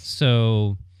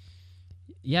 So,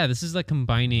 yeah, this is like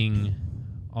combining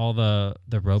all the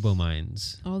robo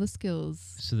minds, All the skills.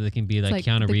 so that they can be It's like like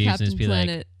Keanu the Reeves and Captain just be like,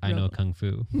 Planet I know robo. kung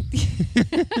fu.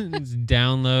 Just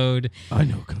download. I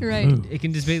know kung Right. fu. It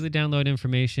can just basically download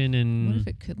information What and if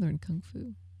it could learn kung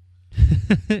fu?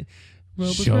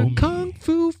 robots Show for me. kung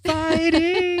fu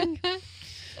fighting.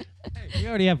 We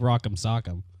already have Rock'em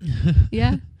Sock'em.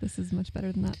 Yeah, this is much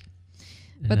better than that.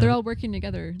 But they're all working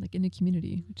together, like in a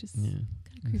community, which is yeah.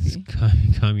 kind of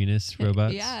creepy. Communist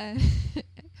robots. Yeah,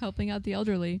 helping out the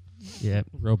elderly. Yep.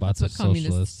 Robots That's what are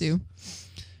communists socialists.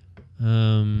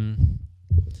 do.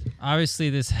 Obviously,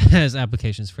 this has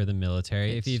applications for the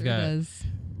military. It If you've sure got does.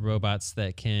 robots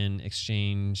that can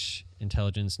exchange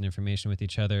intelligence and information with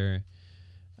each other,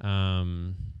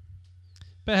 but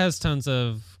it has tons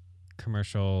of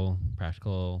commercial,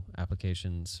 practical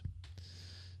applications.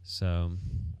 So,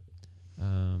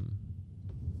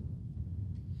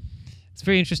 it's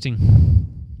very interesting.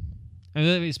 I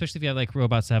mean, especially if you have like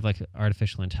robots that have like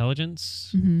artificial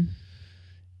intelligence. Mm-hmm.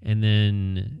 And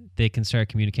then they can start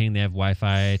communicating. They have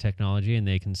Wi-Fi technology, and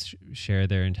they can share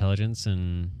their intelligence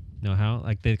and know-how.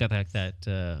 Like they've got that.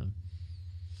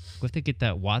 What if they get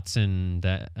that Watson,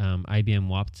 that IBM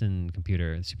Watson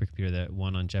computer, the supercomputer that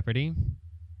won on Jeopardy?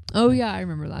 Oh yeah, I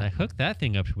remember that. I hooked that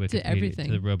thing up to Wikipedia, everything.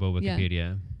 to the Robo Yeah.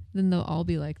 Wikipedia. Then they'll all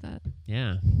be like that.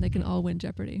 Yeah. They can all win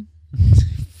Jeopardy.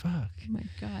 Fuck. Oh my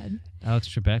god. Alex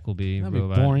Trebek will be That'd be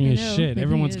robot. boring I as know, shit. maybe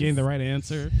Everyone's it getting the is. right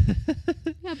answer.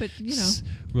 Yeah, but you know,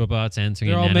 Robots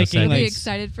answering They're in all making, nanoseconds. be like,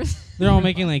 excited for. They're all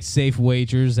making like safe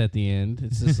wagers at the end.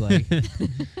 It's just like,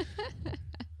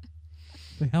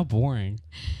 how boring.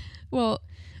 Well,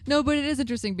 no, but it is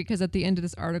interesting because at the end of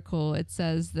this article, it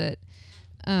says that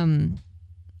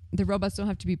the robots don't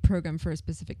have to be programmed for a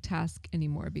specific task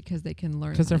anymore because they can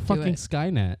learn. Because they're how to do fucking it.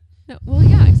 Skynet. No, well,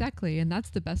 yeah, exactly, and that's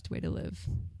the best way to live.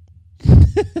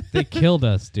 They killed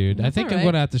us, dude. I That's think all I'm right.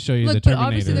 going to have to show you Look, the but Terminator.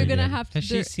 obviously they're gonna again. have to. Has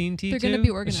she seen T2? They're gonna be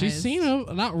organized. She's seen him.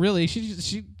 Not really.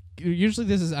 She usually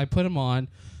this is I put him on,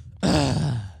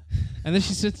 and then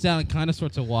she sits down and kind of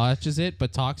sorts of watches it,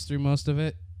 but talks through most of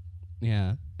it.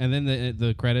 Yeah, and then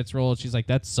the credits roll. And she's like,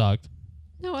 "That sucked."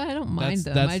 No, I don't mind That's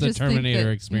them. that's I the just think Terminator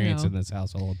that, experience you know, in this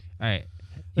household. All right.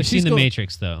 But You've seen she's The go-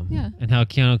 Matrix, though. Yeah. And how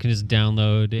Keanu can just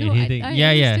download No, anything. I yeah.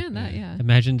 understand that. Yeah.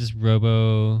 Imagine just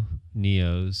Robo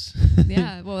Neos.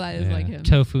 Yeah. Well, that is Yeah. like him.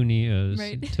 Tofu Neos.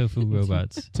 Right. Tofu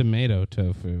robots. Tomato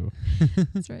tofu.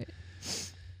 That's right.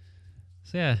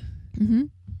 So, yeah. Mm-hmm.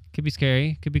 Could be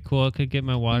scary. Could be cool. Could get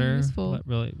my water useful.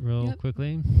 real Yep.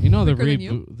 quickly. You know they're Quicker than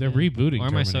you. they're Yeah. rebooting Or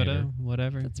my Terminator. soda.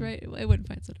 Whatever. That's right. I wouldn't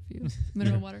find soda for you.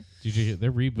 Mineral water. Did you hear?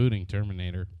 They're rebooting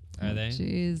Terminator. Are they?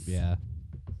 Jeez. Yeah.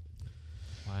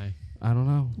 Why? I don't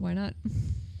know. Why not?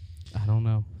 I don't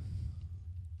know.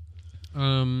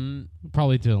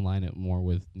 Probably to align it more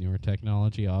with newer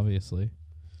technology, obviously.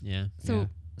 Yeah. So, Yeah.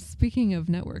 speaking of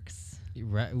networks,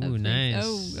 Right. Ooh, things. nice.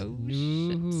 Oh,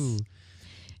 Ooh. shit.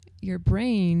 Your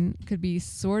brain could be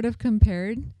sort of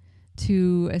compared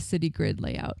to a city grid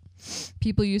layout.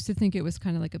 People used to think it was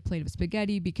kind of like a plate of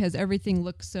spaghetti because everything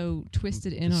looks so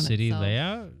twisted in The on city itself.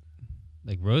 layout?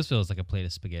 Like Roseville is like a plate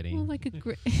of spaghetti. Well, like a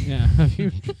grid. Yeah.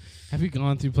 Have you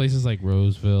gone through places like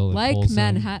Roseville and like Folsom?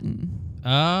 Manhattan.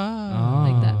 Ah.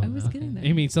 Like that. I was getting there.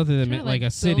 You mean something that Trying meant to, like like,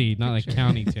 a city, build not a picture.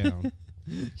 county town?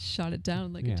 Shot it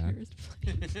down like Yeah. a tourist.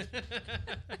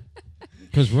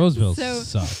 Because Roseville So-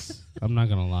 sucks. I'm not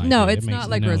gonna lie. No, dude. it's it makes not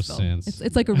like no Roseville. sense.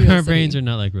 It's like a real Our city. brains are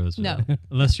not like Roseville. No.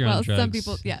 Unless you're well, on drugs. some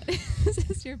people, yeah. This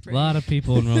is your A brain. lot of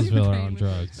people in Roseville are brain on with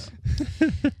drugs.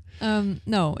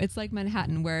 No, it's like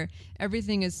Manhattan where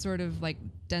everything is sort of like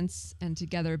dense and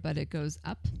together, but it goes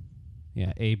up.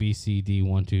 Yeah, A B C D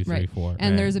 1 2 3 Right. 4.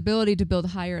 And Right. there's ability to build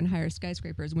higher and higher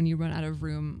skyscrapers when you run out of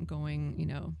room going,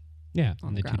 Yeah, on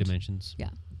in the the two ground. dimensions. yeah.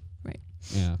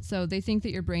 So they think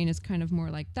that your brain is kind of more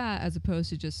like that as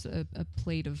opposed to just a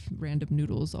plate of random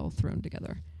noodles all thrown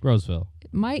together. Roseville.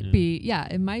 It might Yeah. be,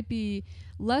 it might be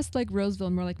less like Roseville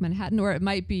and more like Manhattan, or it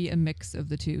might be a mix of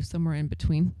the two, somewhere in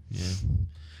between. Yeah.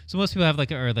 So most people have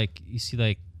you see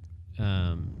like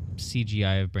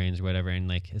CGI of brains or whatever, and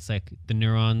like it's like the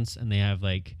neurons, and they have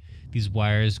like these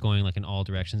wires going like in all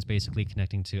directions, basically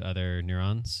connecting to other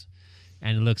neurons.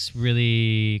 And it looks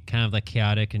really kind of like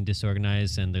chaotic and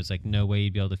disorganized, and there's like no way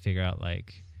you'd be able to figure out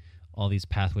like all these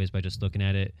pathways by just looking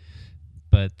at it.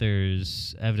 But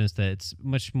there's evidence that it's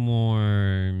much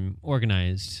more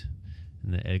organized,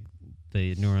 and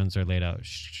the neurons are laid out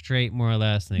straight more or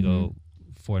less, and they go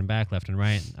forward and back, left and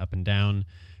right, up and down.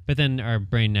 But then our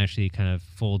brain naturally kind of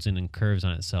folds in and curves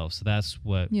on itself. So that's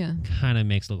what Yeah. kind of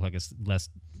makes it look like it's less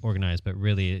organized, but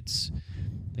really it's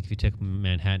like if you took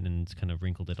Manhattan and kind of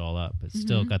wrinkled it all up, it's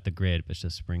still got the grid, but it's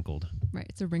just wrinkled. Right.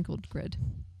 It's a wrinkled grid.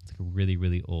 It's like a really,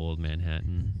 really old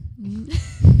Manhattan.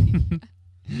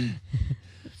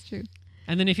 That's true.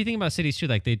 And then if you think about cities too,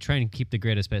 like they try and keep the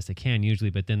grid as best they can usually,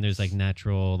 but then there's like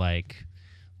natural like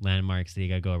landmarks that you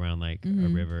gotta go around, like a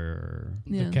river or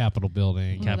Yeah. The Capitol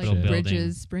building. Or, Capitol like, building.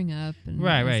 bridges spring up. And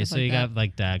right. and So stuff you like got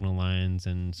like diagonal lines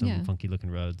and some Yeah. funky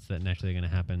looking roads that naturally are gonna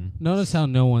happen. Notice how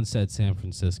no one said San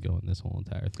Francisco in this whole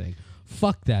entire thing.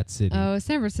 Fuck that city. that. Oh,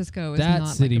 San Francisco is that not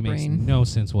city like a makes brain. no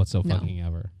sense whatsoever No. fucking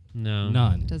ever. No,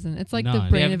 None. Doesn't. It's like None. the They They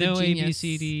brain have of no a A, genius. B,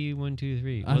 C, D, 1, 2,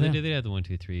 3. I Well, they know. do. They have the 1,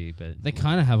 2, 3, but They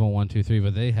kind of have a 1, 2, 3,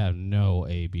 but they have no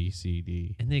A, B, C,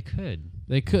 D. and they could.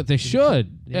 They could. They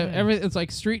should. Yeah. It's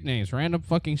like street names, random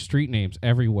fucking street names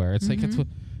everywhere. It's like it's.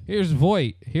 Here's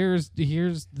Voight. Here's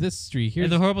this street. Here's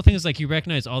And the horrible thing is, like, you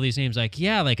recognize all these names, like,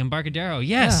 yeah, like Embarcadero.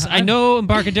 Yes, Yeah, I know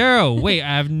Embarcadero. Wait,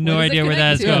 I have no What does it idea where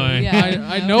connect that's to? going. Yeah.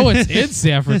 I know it's in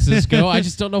San Francisco. I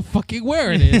just don't know fucking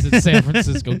where it is in San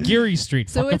Francisco. Geary Street.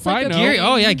 So Fuck it's if I like a know. Gary.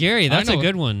 Oh yeah, Gary. That's I a know.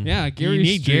 good one. Yeah, Geary You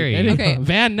need Street. Gary. Anyway, Okay.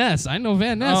 Van Ness. I know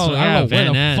Van Ness. Oh, I yeah, don't know Van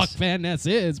where Ness. the fuck Van Ness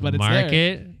is, but it's there.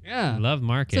 Market. Yeah. Love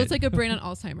Market. So it's like a brain on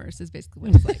Alzheimer's is basically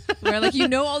what it's like. Where like you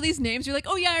know all these names, you're like,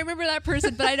 oh yeah, I remember that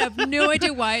person, but I have no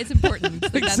idea why it's important.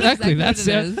 Like, Exactly. That's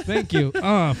That's what it. is. Thank you.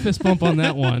 Fist bump on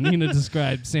that one. Nina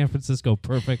described San Francisco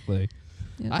perfectly.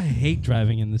 Yep. I hate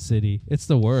driving in the city. It's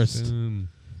the worst.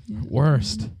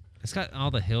 Worst. It's got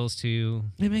all the hills too.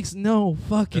 It makes no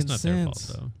fucking That's not their fault,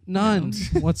 sense. though. None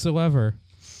whatsoever.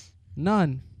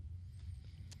 None.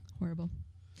 Horrible.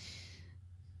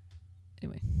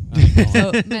 Anyway,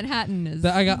 So so Manhattan is.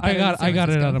 I got better than San it out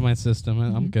Francisco. of my system.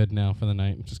 I'm Mhm. good now for the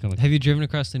night. I'm just gonna. Have you driven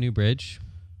across the new bridge?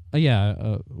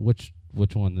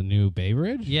 Which one? The new Bay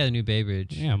Bridge? Yeah, the new Bay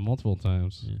Bridge. Yeah, multiple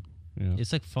times. Yeah. Yeah.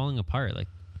 It's like falling apart. Like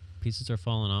pieces are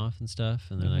falling off and stuff,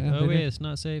 and they're like, Yeah, "Oh they wait, did. it's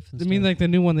not safe." And I mean, stuff. like the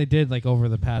new one they did like over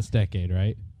the past decade,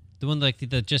 right? the one like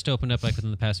that just opened up like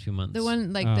within the past few months. The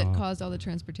one like Oh. that caused all the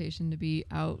transportation to be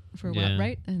out for a Yeah. while,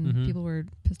 right? And Mhm. people were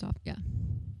pissed off. Yeah.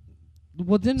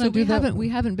 Well, didn't So I do that? we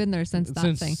haven't been there since that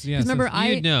Since- thing. yeah, 'Cause remember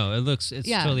since- it's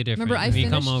Yeah, totally different. remember I if you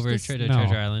come finished over this- to No.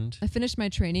 Treasure Island. I finished my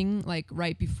training like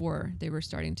right before they were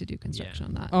starting to do construction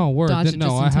on that. Oh, word. Dodged it No,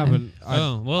 just in I time. haven't.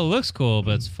 Oh, well, it looks cool,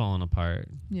 but it's falling apart.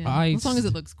 Yeah. I As long as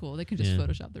s- it looks cool, they can just Yeah.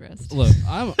 Photoshop the rest. Look,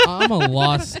 I'm a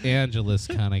Los Angeles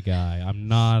kind of guy. I'm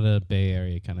not a Bay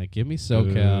Area kind of. Give me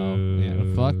SoCal.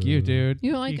 Yeah, fuck you, dude.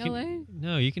 You don't like You can- LA?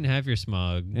 No, you can have your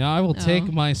smog. Yeah, I will take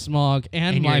Oh. my smog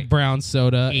and, And my your brown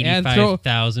soda and throw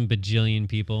 85,000 bajillion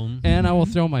people. and I will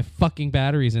throw my fucking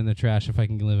batteries in the trash if I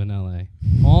can live in LA.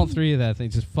 All three of that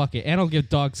thing, just fuck it. And I'll give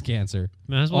dogs cancer.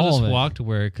 Might as well all just of it. walk to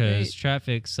work because Great.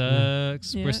 traffic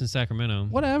sucks. Yeah. Worse than Sacramento.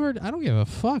 Whatever. I don't give a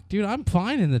fuck, dude. I'm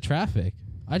fine in the traffic.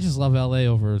 I just love LA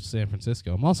over San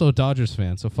Francisco. I'm also a Dodgers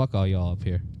fan, so fuck all y'all up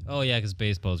here. Oh yeah, because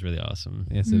baseball is really awesome.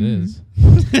 Yes, it is.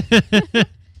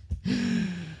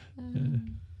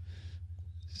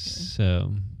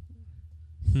 So,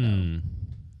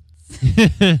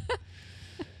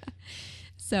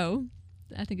 So,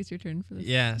 I think it's your turn for this.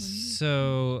 yeah. one.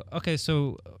 So okay.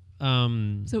 So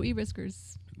So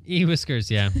e-whiskers.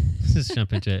 e-whiskers. Yeah. Let's just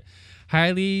jump into it.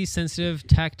 Highly sensitive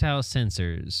tactile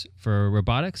sensors for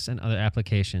robotics and other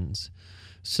applications.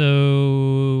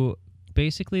 So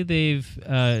basically,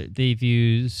 they've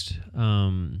used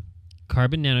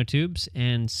carbon nanotubes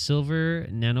and silver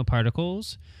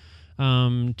nanoparticles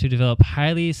to develop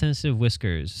highly sensitive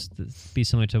whiskers that be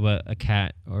similar to what a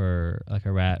cat or like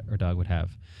a rat or dog would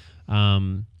have.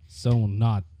 So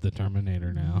not the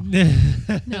Terminator now.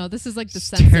 No, this is like the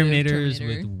sensitive Terminators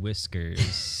Terminator. with whiskers.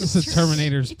 This is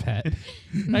Terminator's pet.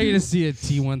 I get to see a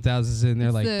T-1000 sitting there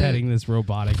It's like the petting this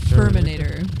robotic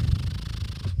Terminator.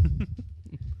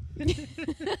 Terminator.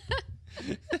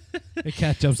 The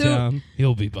cat jumps So- down.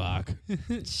 He'll be back.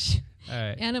 All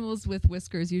right. Animals with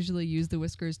whiskers usually use the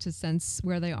whiskers to sense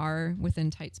where they are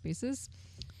within tight spaces.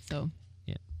 So,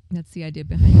 Yeah. that's the idea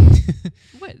behind it.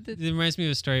 What? It reminds me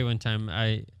of a story one time.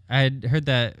 I had heard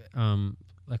that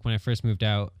like when I first moved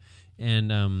out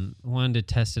and wanted to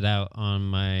test it out on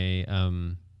my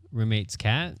roommate's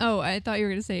cat. Oh, I thought you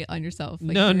were gonna say it on yourself.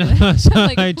 Like No, you no. were like- So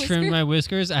like a I whisker? trimmed my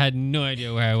whiskers. I had no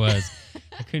idea where I was.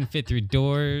 I couldn't fit through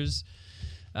doors.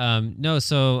 No,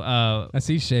 so I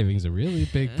see shaving's a really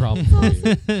big problem for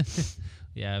you.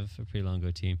 yeah, I have a pretty long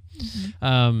goatee.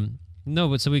 Mm-hmm. No,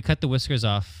 but so we cut the whiskers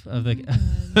off of the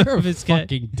Oh You're of a his cat.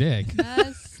 fucking dick.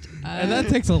 Messed And that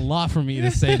up. takes a lot for me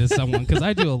to say to someone because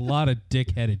I do a lot of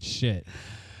dick-headed shit.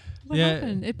 What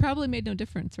happened? It probably made no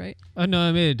difference, right? Oh no,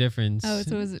 it made a difference. Oh,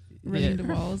 so was it running into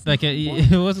walls? Like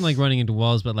it wasn't like running into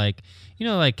walls, but like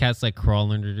like cats like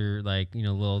crawl under like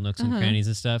little nooks and crannies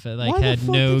and stuff. It like Why the had fuck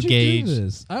no did you gauge. do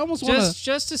this? I almost want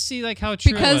Just to see like how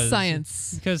true it because was.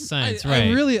 science. Because science, I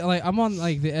right? really like. I'm on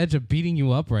like the edge of beating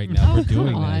you up right now for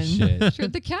doing come that on. shit. Sure,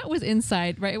 the cat was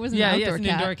inside, right? It was an yeah, outdoor it's an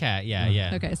cat. indoor cat.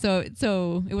 Yeah. Okay,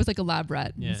 so it was like a lab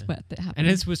rat. Yeah. Is what that happened. And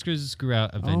his whiskers grew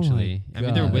out eventually. I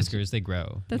mean, they're God. whiskers; they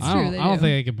grow. That's I true. don't, they I don't do.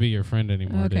 think I could be your friend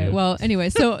anymore. Okay, dude. well, anyway,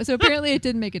 so apparently it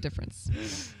did make a difference.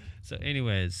 So,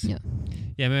 anyways,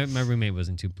 Yeah. my roommate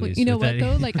wasn't too But pleased. you know with what that.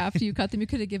 though? Like after you cut them, you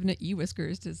could have given it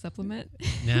e-whiskers to supplement.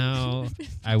 No,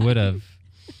 I would have.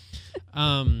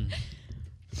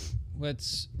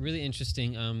 What's really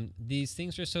interesting, these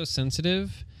things are so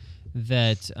sensitive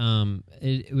that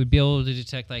it would be able to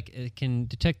detect, like, it can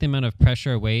detect the amount of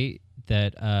pressure or weight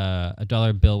that a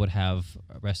dollar bill would have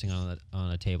resting on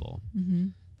a table. Mm-hmm.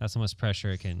 That's how much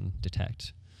pressure it can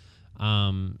detect.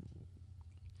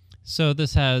 So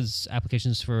this has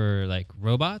applications for like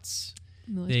robots.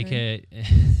 Military.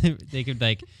 They could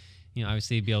like,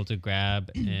 obviously be able to grab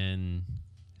and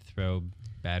throw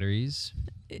batteries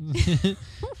a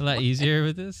lot easier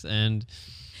with this. And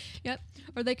Yep.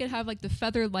 Or they could have like the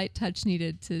feather light touch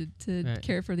needed to Right.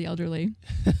 care for the elderly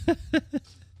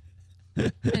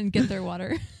and get their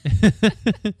water.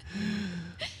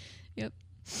 Yep.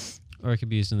 or it could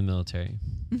be used in the military.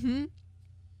 Mm-hmm.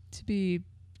 To be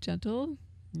gentle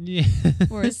Yeah.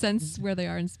 or sense where they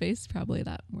are in space, probably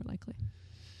that more likely.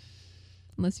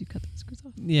 Unless you cut the screws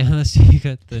off. Yeah, unless you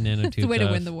got the nanotubes. That's the way to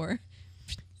off. win the war.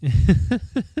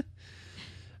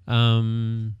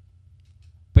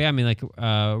 But yeah, I mean, like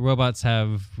robots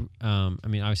have,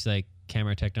 obviously, like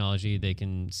camera technology. They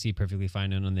can see perfectly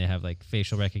fine, and they have like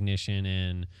facial recognition.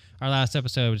 And our last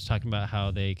episode was talking about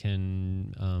how they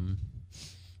can,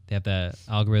 they have that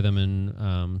algorithm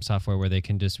and software where they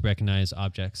can just recognize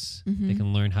objects. Mhm. They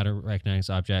can learn how to recognize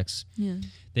objects. Yeah.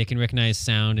 They can recognize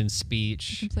sound and You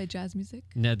speech. can play jazz music.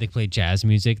 No, they play jazz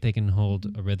music. They can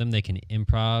hold a rhythm. They can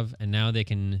improv, and now they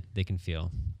can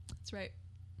feel. That's right.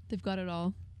 They've got it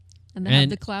all. And they have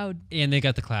And- the cloud. And they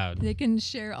got the cloud. They can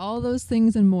share all those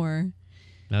things and more.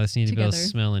 Now they just need to be able to Together.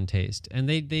 smell and taste, and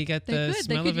they got They the could. They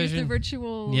smell could of use the vision.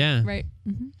 virtual. Yeah. Right.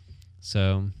 Mm-hmm.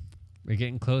 So we're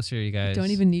getting closer, you guys.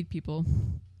 Don't even need people.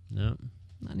 No,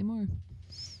 Not anymore.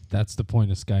 That's the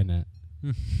point of Skynet.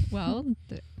 Well,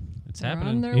 it's they're happening.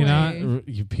 on their You're way. not.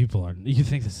 You people are. You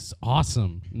think this is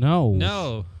awesome? No.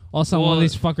 No, Also, one Well, of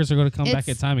these fuckers are going to come back it's-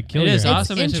 in time and kill it you. is It's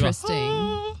awesome. and to go, interesting.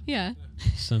 "Ah." Yeah.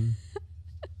 Some.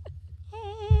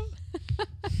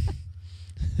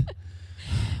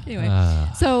 Anyway.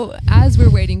 Ah. So as we're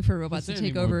waiting for robots to Is there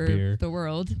take any more over beer? the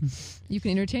world, you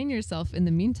can entertain yourself in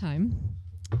the meantime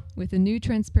with a new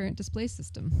transparent display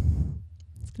system.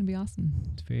 It's going to be awesome.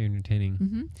 It's very entertaining.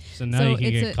 Hmm So now So you can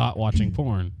it's get caught watching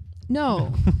porn.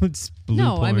 No. It's blue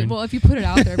No, porn. I mean, well, if you put it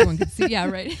out there, everyone could see. Yeah,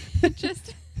 right.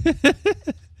 Just.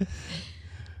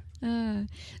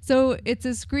 So it's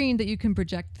a screen that you can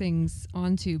project things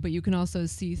onto, but you can also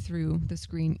see through the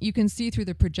screen. You can see through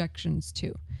the projections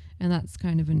too, and that's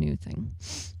kind of a new thing.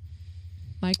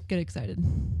 Mike, get excited.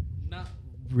 Not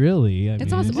really.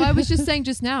 It's awesome. Well, I was just saying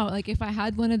just now, like if I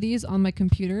had one of these on my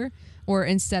computer or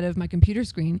instead of my computer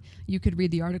screen, you could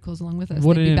read the articles along with us.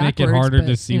 Wouldn't They'd it be make it backwards, harder to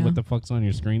but, see you know. what the fuck's on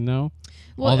your screen though?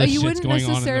 Well, All this you shit's wouldn't going on in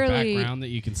the necessarily. background that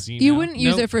you can see You now? wouldn't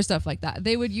use Nope. it for stuff like that.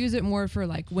 They would use it more for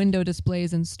like window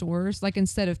displays in stores. Like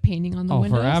instead of painting on the Oh,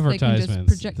 for windows, they can just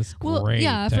advertisements. project. That's Well, great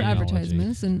yeah, for technology.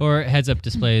 advertisements and. or heads-up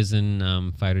displays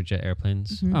in fighter jet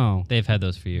airplanes. Mhm. Oh. They've had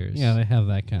those for years. Yeah, they have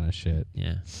that kind of shit.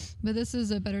 Yeah. But this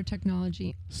is a better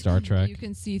technology. Star Trek. You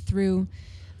can see through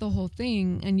the whole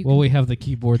thing, and you. Well, can, we have the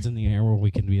keyboards in the air where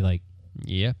we can be like.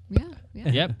 Yep. Yeah.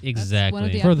 Yeah. Yep. one of Exactly.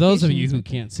 the For those of you applications who with it.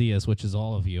 can't see us, which is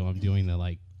all of you, I'm doing the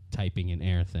like typing in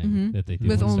air thing Mhm. that they do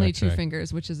With on only Star two Trek.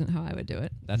 fingers, which isn't how I would do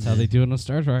it. That's how they do it on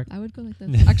Star Trek. I would go like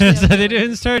this. Actually, That's I would how they go do it like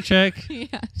in Star Trek. this.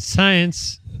 Yeah.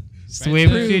 Science. It's the Right way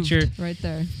of the there. Proved future. right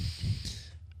there.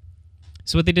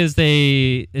 So what they did is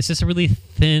it's just a really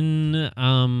thin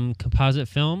composite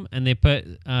film, and they put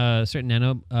certain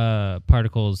nano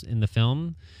particles in the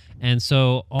film, and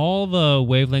so all the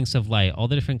wavelengths of light, all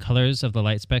the different colors of the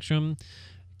light spectrum,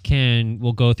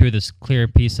 will go through this clear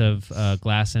piece of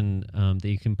glass and that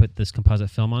you can put this composite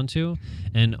film onto,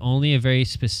 and only a very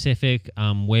specific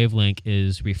wavelength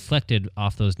is reflected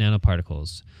off those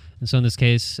nanoparticles. And so in this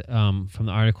case, from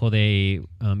the article, they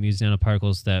use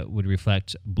nanoparticles that would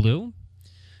reflect blue,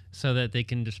 so that they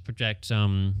can just project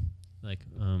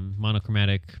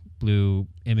monochromatic blue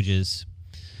images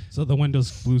So the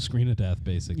Windows blue screen of death,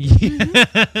 basically.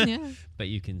 Yeah. But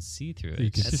you can see through it.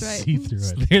 You can That's just right. see through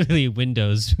It's it. literally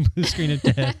Windows blue screen of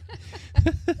death.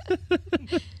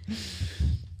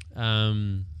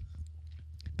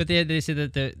 But they say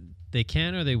that they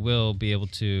can or they will be able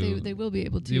to. They will be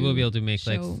able to. They will be able to make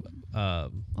show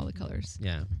all the colors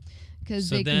yeah. because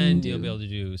So they then can you'll do be able to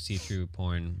do see-through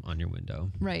porn on your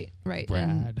window. right. And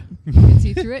Brad. you can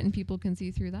see through it, and people can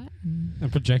see through that.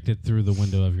 And project it through the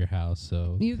window of your house,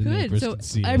 so You the could, neighbors so can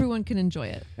see it. everyone can enjoy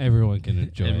it. Everyone can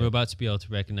enjoy And it. robots will be able to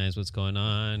recognize what's going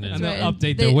on. And And they'll and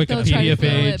update they'll their try to Wikipedia feel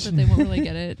page. it, but they won't really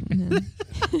get it. And then-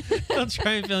 they'll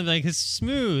try and feel like it's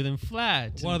smooth and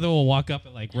flat. One of them will walk up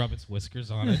and like rub its whiskers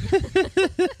on it.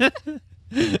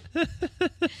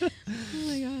 oh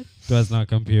my god, Does not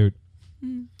compute.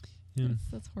 Yeah.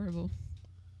 that's horrible.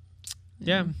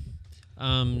 Yeah.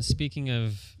 Speaking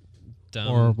of dumb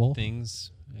Horrible.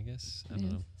 things, I guess. I don't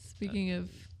Yeah. know. Speaking of.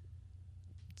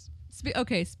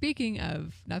 Speaking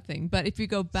of nothing, but if you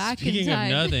go back Speaking in of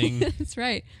time, nothing. that's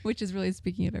right. Which is really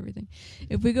speaking of everything.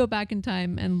 If we go back in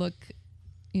time and look,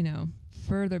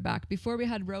 further back before we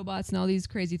had robots and all these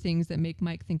crazy things that make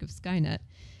Mike think of Skynet,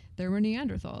 there were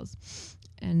Neanderthals,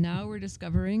 and now we're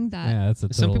discovering that Yeah, that's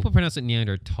a Some total- people pronounce it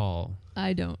Neanderthal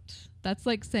I don't. That's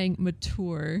like saying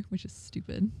mature, which is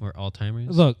stupid. or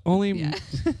Alzheimer's. Look, only Yeah.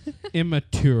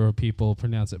 immature people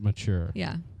pronounce it mature.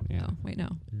 Yeah. Yeah. No, wait, no.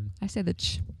 Mm. I say the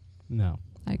ch. No.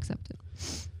 I accept it.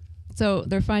 So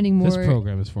they're finding more. This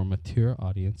program is for mature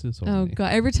audiences only. Oh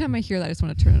god! Every time I hear that, I just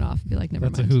want to turn it off and be like, never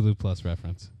That's mind. a Hulu Plus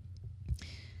reference.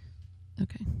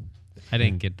 Okay, I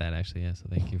didn't get that actually. Yeah, so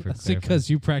thank you for That's clarifying. because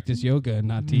you practice yoga and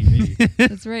not TV.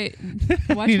 that's right.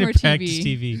 Watch Need to more practice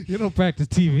TV. You don't practice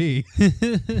TV.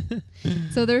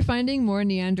 So they're finding more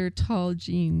Neanderthal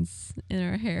genes in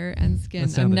our hair and skin. That I'm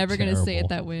sounded never going to say it terrible.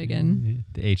 that way again.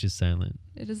 The H is silent.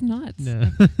 It is not.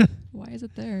 No. Why is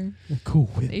it there? Cool.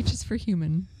 The H is for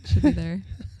human. Should be there.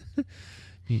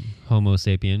 Homo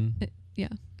sapien. Yeah.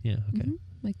 Yeah. Okay. Mhm,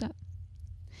 like that.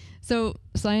 So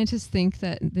scientists think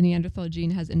that the Neanderthal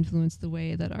gene has influenced the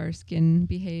way that our skin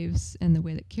behaves and the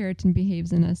way that keratin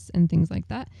behaves in us and things like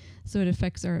that. So it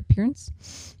affects our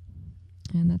appearance.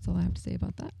 And that's all I have to say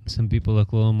about that. Some people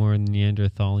look a little more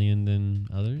Neanderthalian than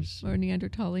others. Or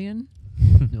Neanderthalian.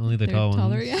 Only the They're tall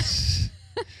taller, ones.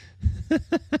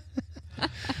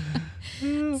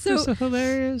 Oh, So- so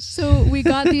hilarious. So we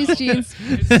got these genes.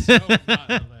 It's so not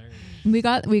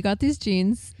hilarious. We got these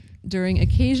genes during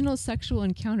occasional sexual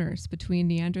encounters between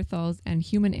Neanderthals and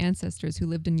human ancestors who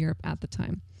lived in Europe at the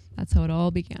time. That's how it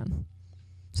all began.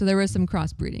 So there was some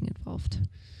crossbreeding involved.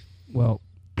 Well,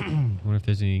 I wonder if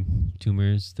there's any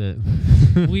tumors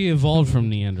that. we evolved from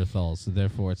Neanderthals, so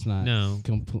therefore it's not. No.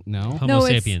 No. Homo No,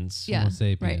 it's- sapiens. Yeah, Homo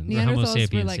sapiens. right. Or Homo Neanderthals were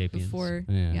sapiens like sapiens. before.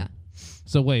 Yeah. Yeah.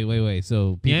 So wait.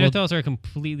 So people, Neanderthals are a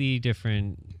completely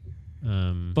different.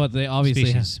 but they obviously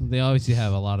species.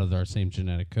 have a lot of our same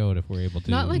genetic code if we're able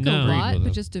to. Not like No. a breed lot, with but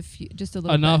them. just a few, just a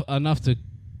little enough bit.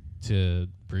 to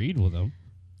breed with them.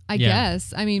 I Yeah.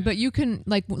 guess. I mean, but you can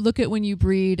like look at when you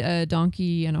breed a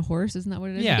donkey and a horse. Isn't that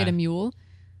what it is? Yeah. You get a mule.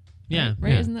 Yeah.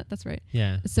 Right. Yeah. Isn't that's right?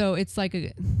 Yeah. So it's like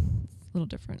a little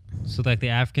different. So like the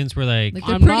Africans were like, Like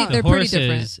they're I'm pretty. not- the They're pretty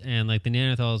horses, different. and like the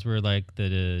Neanderthals were like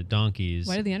the donkeys.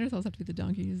 Why do the Neanderthals have to be the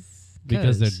donkeys?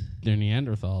 Because 'Cause- they're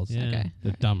Neanderthals. Yeah. Okay.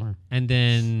 They're dumber. And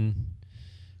then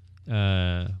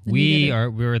we needed are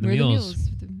we were the We're mules,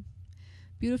 the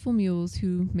beautiful mules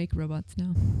who make robots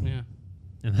now. Yeah.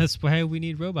 and that's why we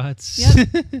need robots.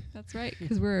 Yep. That's right,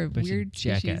 because we're a Bunch of weird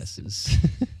species. jackasses.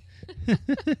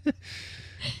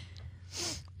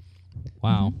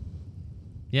 Wow.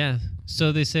 Yeah.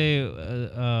 So they say,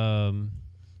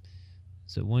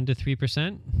 so 1 to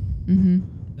 3%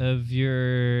 Mm-hmm. of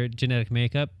your genetic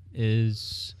makeup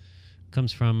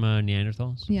comes from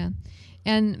Neanderthals. Yeah,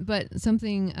 but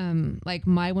something like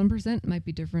my 1% might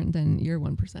be different than your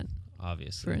 1%,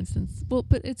 Obviously. for instance. Well,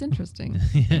 but it's interesting.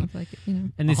 Yeah. Kind of like,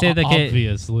 And they say like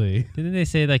obviously. didn't they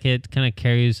say like it kind of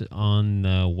carries on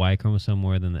the Y chromosome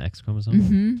more than the X chromosome?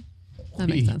 Mm-hmm. That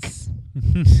makes Weak. sense.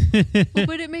 Well,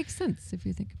 but it makes sense if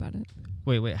you think about it.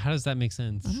 Wait, how does that make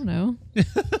sense? I don't know.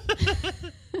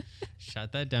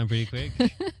 Shot that down pretty quick.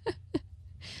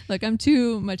 Look, I'm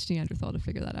too much Neanderthal to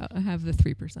figure that out. I have the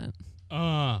 3%.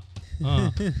 All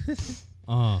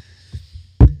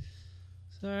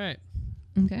right.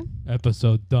 Okay.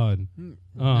 Episode done.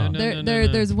 No,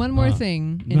 There's one more Uh,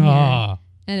 thing in here, Nah.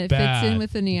 and it fits bad. in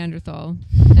with the Neanderthal.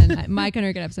 And Mike and I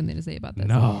are gonna have something to say about this.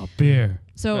 No, beer.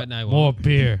 So But I More won't.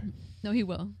 beer. no, he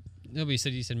will. No, but you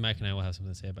said Mike and I will have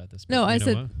something to say about this. No, but I you know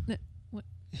said. what? What?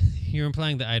 You're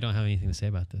implying that I don't have anything to say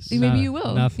about this. Maybe you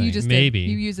will. Nothing. You just Maybe.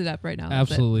 did. You use it up right now. That's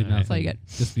it. Absolutely All right. nothing. That's all you get.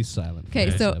 Just be silent. for Okay,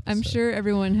 this so I'm episode. sure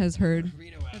everyone has heard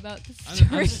about the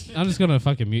I'm story. I'm just gonna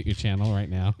fucking mute your channel right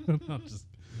now.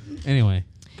 Anyway,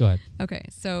 go ahead. Okay,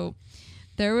 so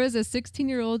there was a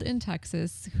 16-year-old in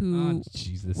Texas who Oh,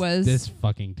 Jesus, was this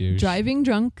fucking douche. driving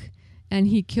drunk, and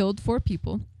he killed 4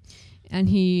 people, and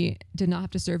he did not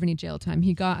have to serve any jail time.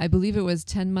 He got, I believe it was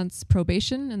 10 months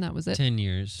probation, and that was it. 10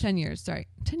 years. 10 years, sorry.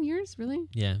 10 years, really?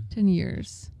 Yeah. 10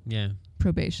 years Yeah.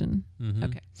 probation. Mm-hmm.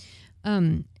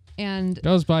 Okay. And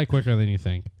Goes by quicker than you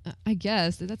think. I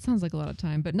guess that sounds like a lot of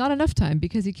time, but not enough time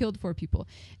because he killed 4 people.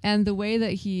 And the way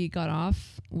that he got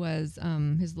off was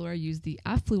his lawyer used the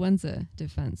affluenza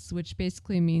defense, which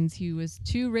basically means he was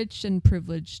too rich and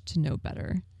privileged to know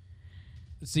better.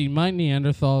 See, my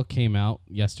Neanderthal came out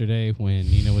yesterday when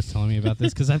Nina was telling me about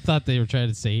this because I thought they were trying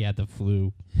to say he had the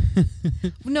flu.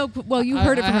 No, well, you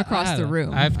heard it from across the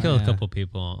room. I've killed Yeah. a couple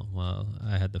people while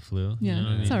I had the flu. yeah, You know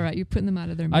what I it's mean? all right. You're putting them out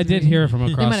of their I did misery. hear it from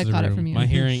might across have the caught it room. from you. My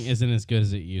hearing isn't as good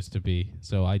as it used to be,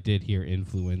 so I did hear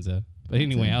influenza. But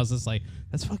anyway, it. I was just like,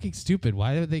 that's fucking stupid.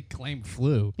 Why do they claim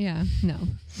flu? Yeah, no.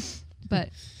 But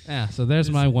Yeah, so there's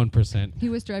my 1%. he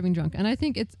was driving drunk, and I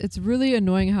think it's really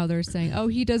annoying how they're saying, "Oh,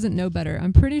 he doesn't know better."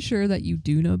 I'm pretty sure that you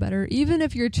do know better, even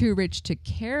if you're too rich to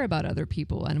care about other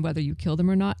people and whether you kill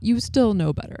them or not. You still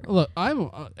know better. Look, I'm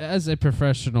as a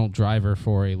professional driver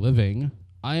for a living,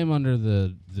 I am under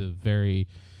the very.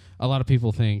 A lot of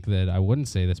people think that I wouldn't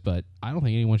say this, but I don't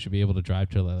think anyone should be able to drive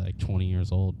till they're like 20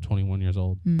 years old, 21 years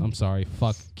old. Mm. I'm sorry,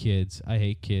 fuck kids. I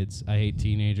hate kids. I hate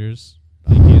teenagers.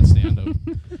 I can't stand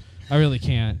them. I really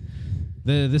can't.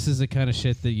 This is the kind of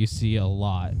shit that you see a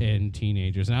lot in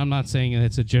teenagers, and I'm not saying that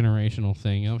it's a generational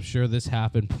thing. I'm sure this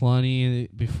happened plenty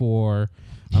before.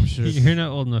 I'm sure. You're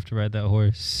not old enough to ride that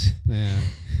horse. Yeah.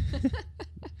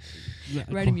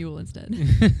 Ride a mule instead.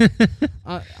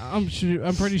 I'm sure.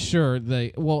 I'm pretty sure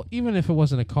they. Well, even if it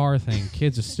wasn't a car thing,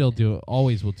 kids are still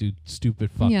always will do stupid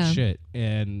fuck Yeah. shit,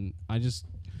 and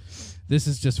this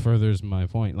is just furthers my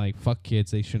point. Like, fuck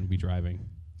kids, they shouldn't be driving.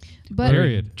 But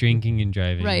Period. Drinking and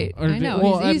driving. right, Or I know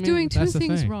well, I he's mean, doing 2 that's the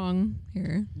things thing. wrong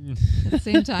here at the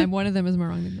same time. One of them is more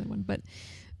wrong than the other one, but.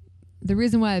 The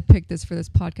reason why I picked this for this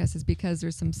podcast is because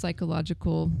there's some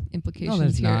psychological implications No,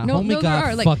 there's here. not. No, Homie there got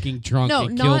are. Like, fucking drunk no,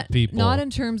 and killed people. not in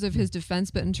terms of his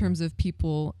defense, but in terms of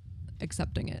people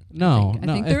accepting it. No, I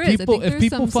no. think if there is. people, I think if there's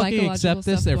people some fucking psychological accept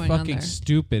this, stuff they're going on fucking there.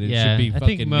 stupid. It Yeah, should be I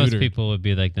fucking think most neutered. people would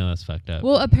be like, no, that's fucked up.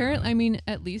 Well, apparently, I mean,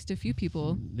 at least a few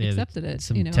people Yeah, accepted it.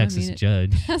 Some You know, Texas I mean,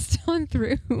 judge. it passed on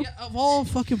through. Yeah, of all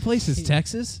fucking places,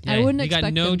 Texas. I Yeah, wouldn't you got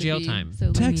expect no them to jail be time. so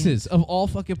lenient. Texas, of all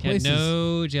fucking Yeah, places.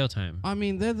 no jail time. I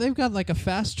mean, they've got like a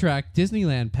fast track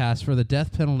Disneyland pass for the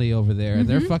death penalty over there.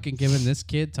 They're fucking giving this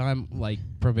kid time, like,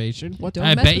 probation. What? Don't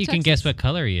I mess bet with you can guess Texas. what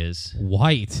color he is.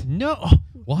 White. No.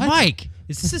 What? Mike,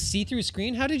 is this a see-through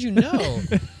screen? How did you know?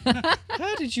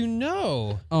 How did you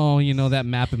know? Oh, you know, that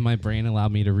map in my brain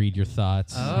allowed me to read your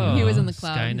thoughts. Oh. He was in the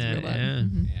cloud. He's a Skynet, robot. yeah.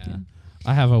 Mhm. Yeah.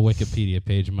 I have a Wikipedia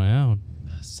page of my own.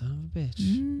 Son of a bitch.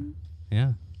 Mhm.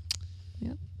 Yeah.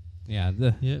 Yep. Yeah.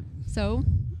 Yep. So,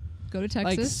 go to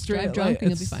Like, Texas, straight- drive drunk, like,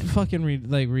 and you'll be it's fine. fucking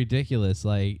ridiculous.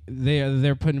 Like,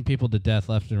 they're putting people to death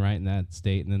left and right in that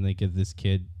state, and then they give this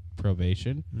kid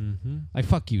probation. Mm-hmm. Like,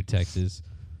 fuck you, Texas.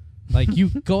 Like, you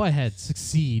go ahead,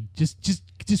 succeed. Just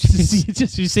succeed.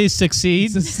 Just Did you say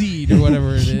succeed? succeed or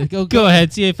whatever it is. Go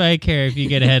ahead, see if I care if you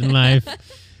get ahead in life.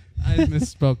 I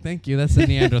misspoke. Thank you. That's the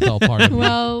Neanderthal part of me.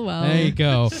 well. There you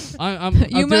go. I'm You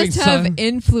doing must have sign-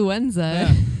 influenza.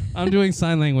 Yeah. I'm doing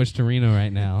sign language to Reno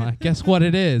right now. Guess what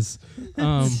it is?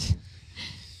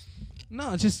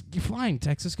 No, just you're fine,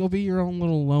 Texas. Go be your own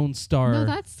little Lone Star. No,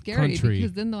 that's scary country.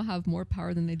 because then they'll have more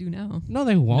power than they do now. No,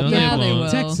 they won't. No, They're Yeah, they fucking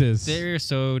will. Texas. They're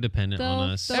so dependent They'll, on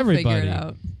us. they'll figure Everybody. it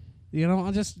out. You know,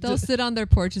 I'll just They'll sit on their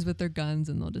porches with their guns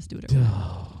and they'll just do whatever.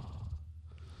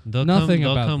 They'll Nothing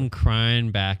come, about they'll come crying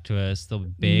back to us. They'll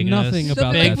beg Nothing us.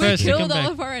 about They'll be that like, we state. to come killed all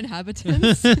back. of our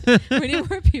inhabitants. We need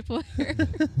more people here.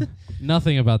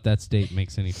 nothing about that state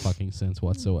makes any fucking sense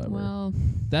whatsoever. Well,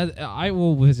 That I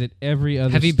will visit every other.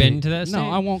 Have you state. been to that No, state?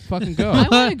 I won't fucking go. I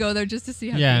want to go there just to see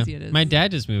how Yeah, crazy it is. my dad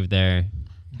just moved there.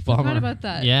 Forgot Bummer. about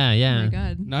that. Yeah, Oh yeah. my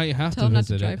God. Now you have Tell to them not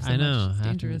to visit drive it. so I know, much. It's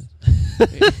have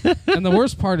to dangerous. And the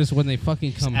worst part is when they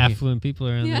fucking come here. Affluent people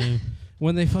around Yeah. there.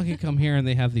 When they fucking come here and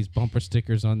they have these bumper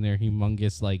stickers on their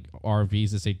humongous like RVs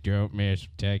that say "Don't mess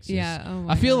with Texas." Yeah. Oh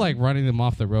my I feel God. like running them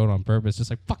off the road on purpose, just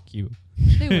like fuck you.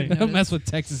 They wouldn't Don't notice. mess with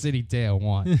Texas any day I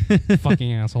want.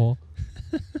 Fucking asshole.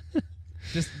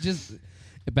 Just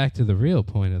back to the real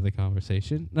point of the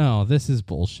conversation. No, this is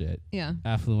bullshit. Yeah.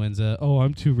 Affluenza. Oh,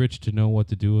 I'm too rich to know what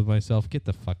to do with myself. Get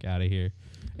the fuck out of here.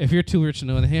 If you're too rich to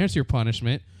know, then here's your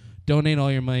punishment. Donate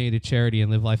all your money to charity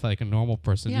and live life like a normal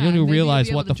person. Yeah, you don't even maybe you'll realize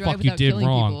be able what to the drive fuck you without did killing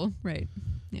wrong. people. Right.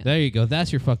 Yeah. There you go.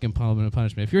 That's your fucking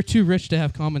punishment. If you're too rich to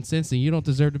have common sense, then you don't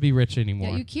deserve to be rich anymore.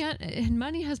 Yeah, you can't. And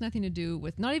money has nothing to do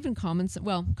with not even common sense.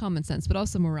 Well, common sense, but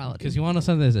also morality. Because you want to know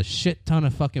something? There's a shit ton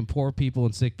of fucking poor people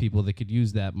and sick people that could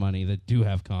use that money that do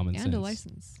have common sense. And a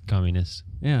license. Communist.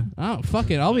 Yeah. Oh,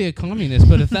 fuck it. I'll be a communist.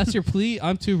 But if that's your plea,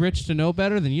 I'm too rich to know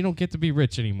better, then you don't get to be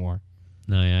rich anymore.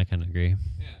 No, yeah, I kind of agree.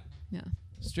 Yeah.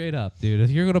 Straight up, dude. If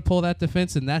you're going to pull that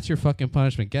defense, and that's your fucking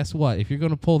punishment. Guess what? If you're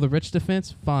going to pull the rich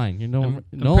defense, fine. You're no I'm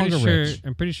longer pretty sure, rich.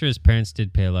 I'm pretty sure his parents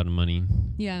did pay a lot of money.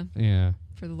 Yeah. Yeah.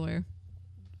 For the lawyer.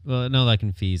 Well, no, like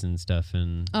in fees and stuff,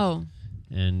 and Oh.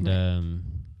 and Right.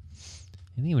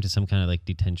 I think he went to some kind of like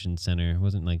detention center. It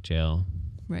wasn't like jail.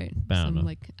 Right. I don't Some know.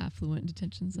 like affluent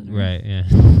detention center. Right. Yeah.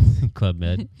 Club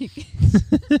Med.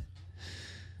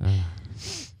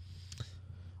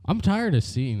 I'm tired of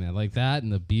seeing that, like that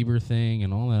and the Bieber thing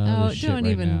and all that Oh, other shit don't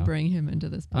right even now. bring him into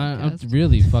this I'm podcast.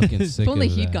 really fucking sick If only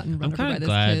of he'd that. gotten run I'm over by kind of this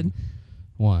glad kid.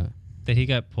 What? that he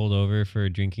got pulled over for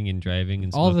drinking and driving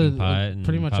and All smoking the pot. And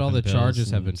pretty much all popping the pills charges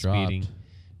have and been dropped. speeding.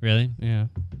 Really? Yeah.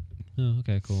 Oh,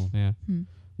 okay, cool. Yeah. Hmm.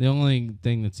 The only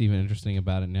thing that's even interesting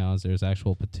about it now is there's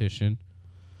actual petition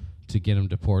to get him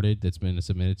deported that's been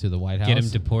submitted to the White House. Get him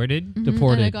deported? Mhm,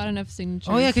 Deported. And I got enough signatures.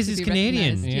 Oh, yeah, 'cause to he's be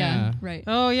Canadian. recognized. Yeah. Right.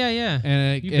 Oh, yeah, yeah.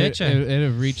 And You it betcha.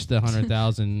 have reached the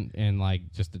 100,000 in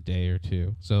like just a day or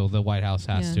two. So the White House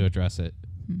has Yeah. to address it.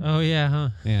 Oh, yeah, huh?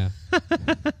 Yeah.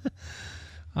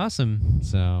 Awesome.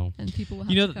 So And people will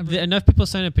have You know, to cover it. enough people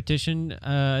signed a petition.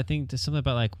 I think there's something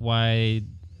about like why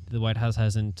the White House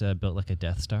hasn't built like a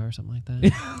Death Star or something like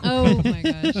that. Oh my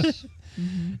gosh.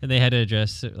 Mhm. And they had to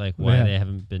address like why Yeah. they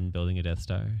haven't been building a Death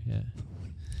Star. Yeah.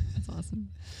 That's awesome.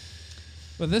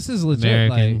 but this is legit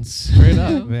Americans. like straight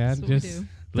up, No, man. that's what we Just do.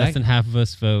 Less than half of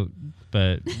us vote,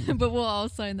 but But we'll all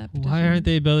sign that petition. why aren't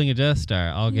they building a Death Star?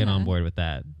 I'll get on Yeah. board with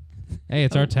that. hey,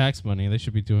 it's Oh. our tax money. They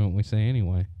should be doing what we say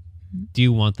anyway. Do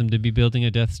you want them to be building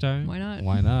a Death Star? Why not?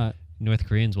 Why not? North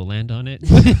Koreans will land on it.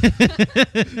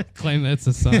 Claim that's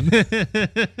the sun.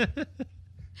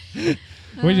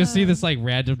 We just see this like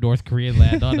random North Korean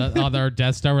land on our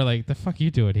Death Star. We're like, the fuck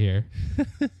you doing here?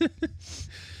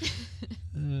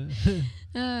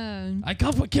 I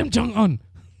come for Kim Jong Un.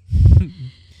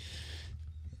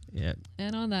 Yeah.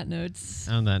 And on that note,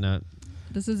 On that note,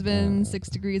 this has been 6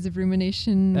 Degrees of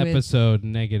Rumination with Episode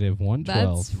negative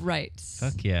 112. That's Right.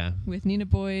 fuck yeah. With Nina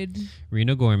Boyd.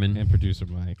 Reno Gorman. And producer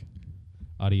Mike.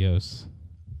 Adios.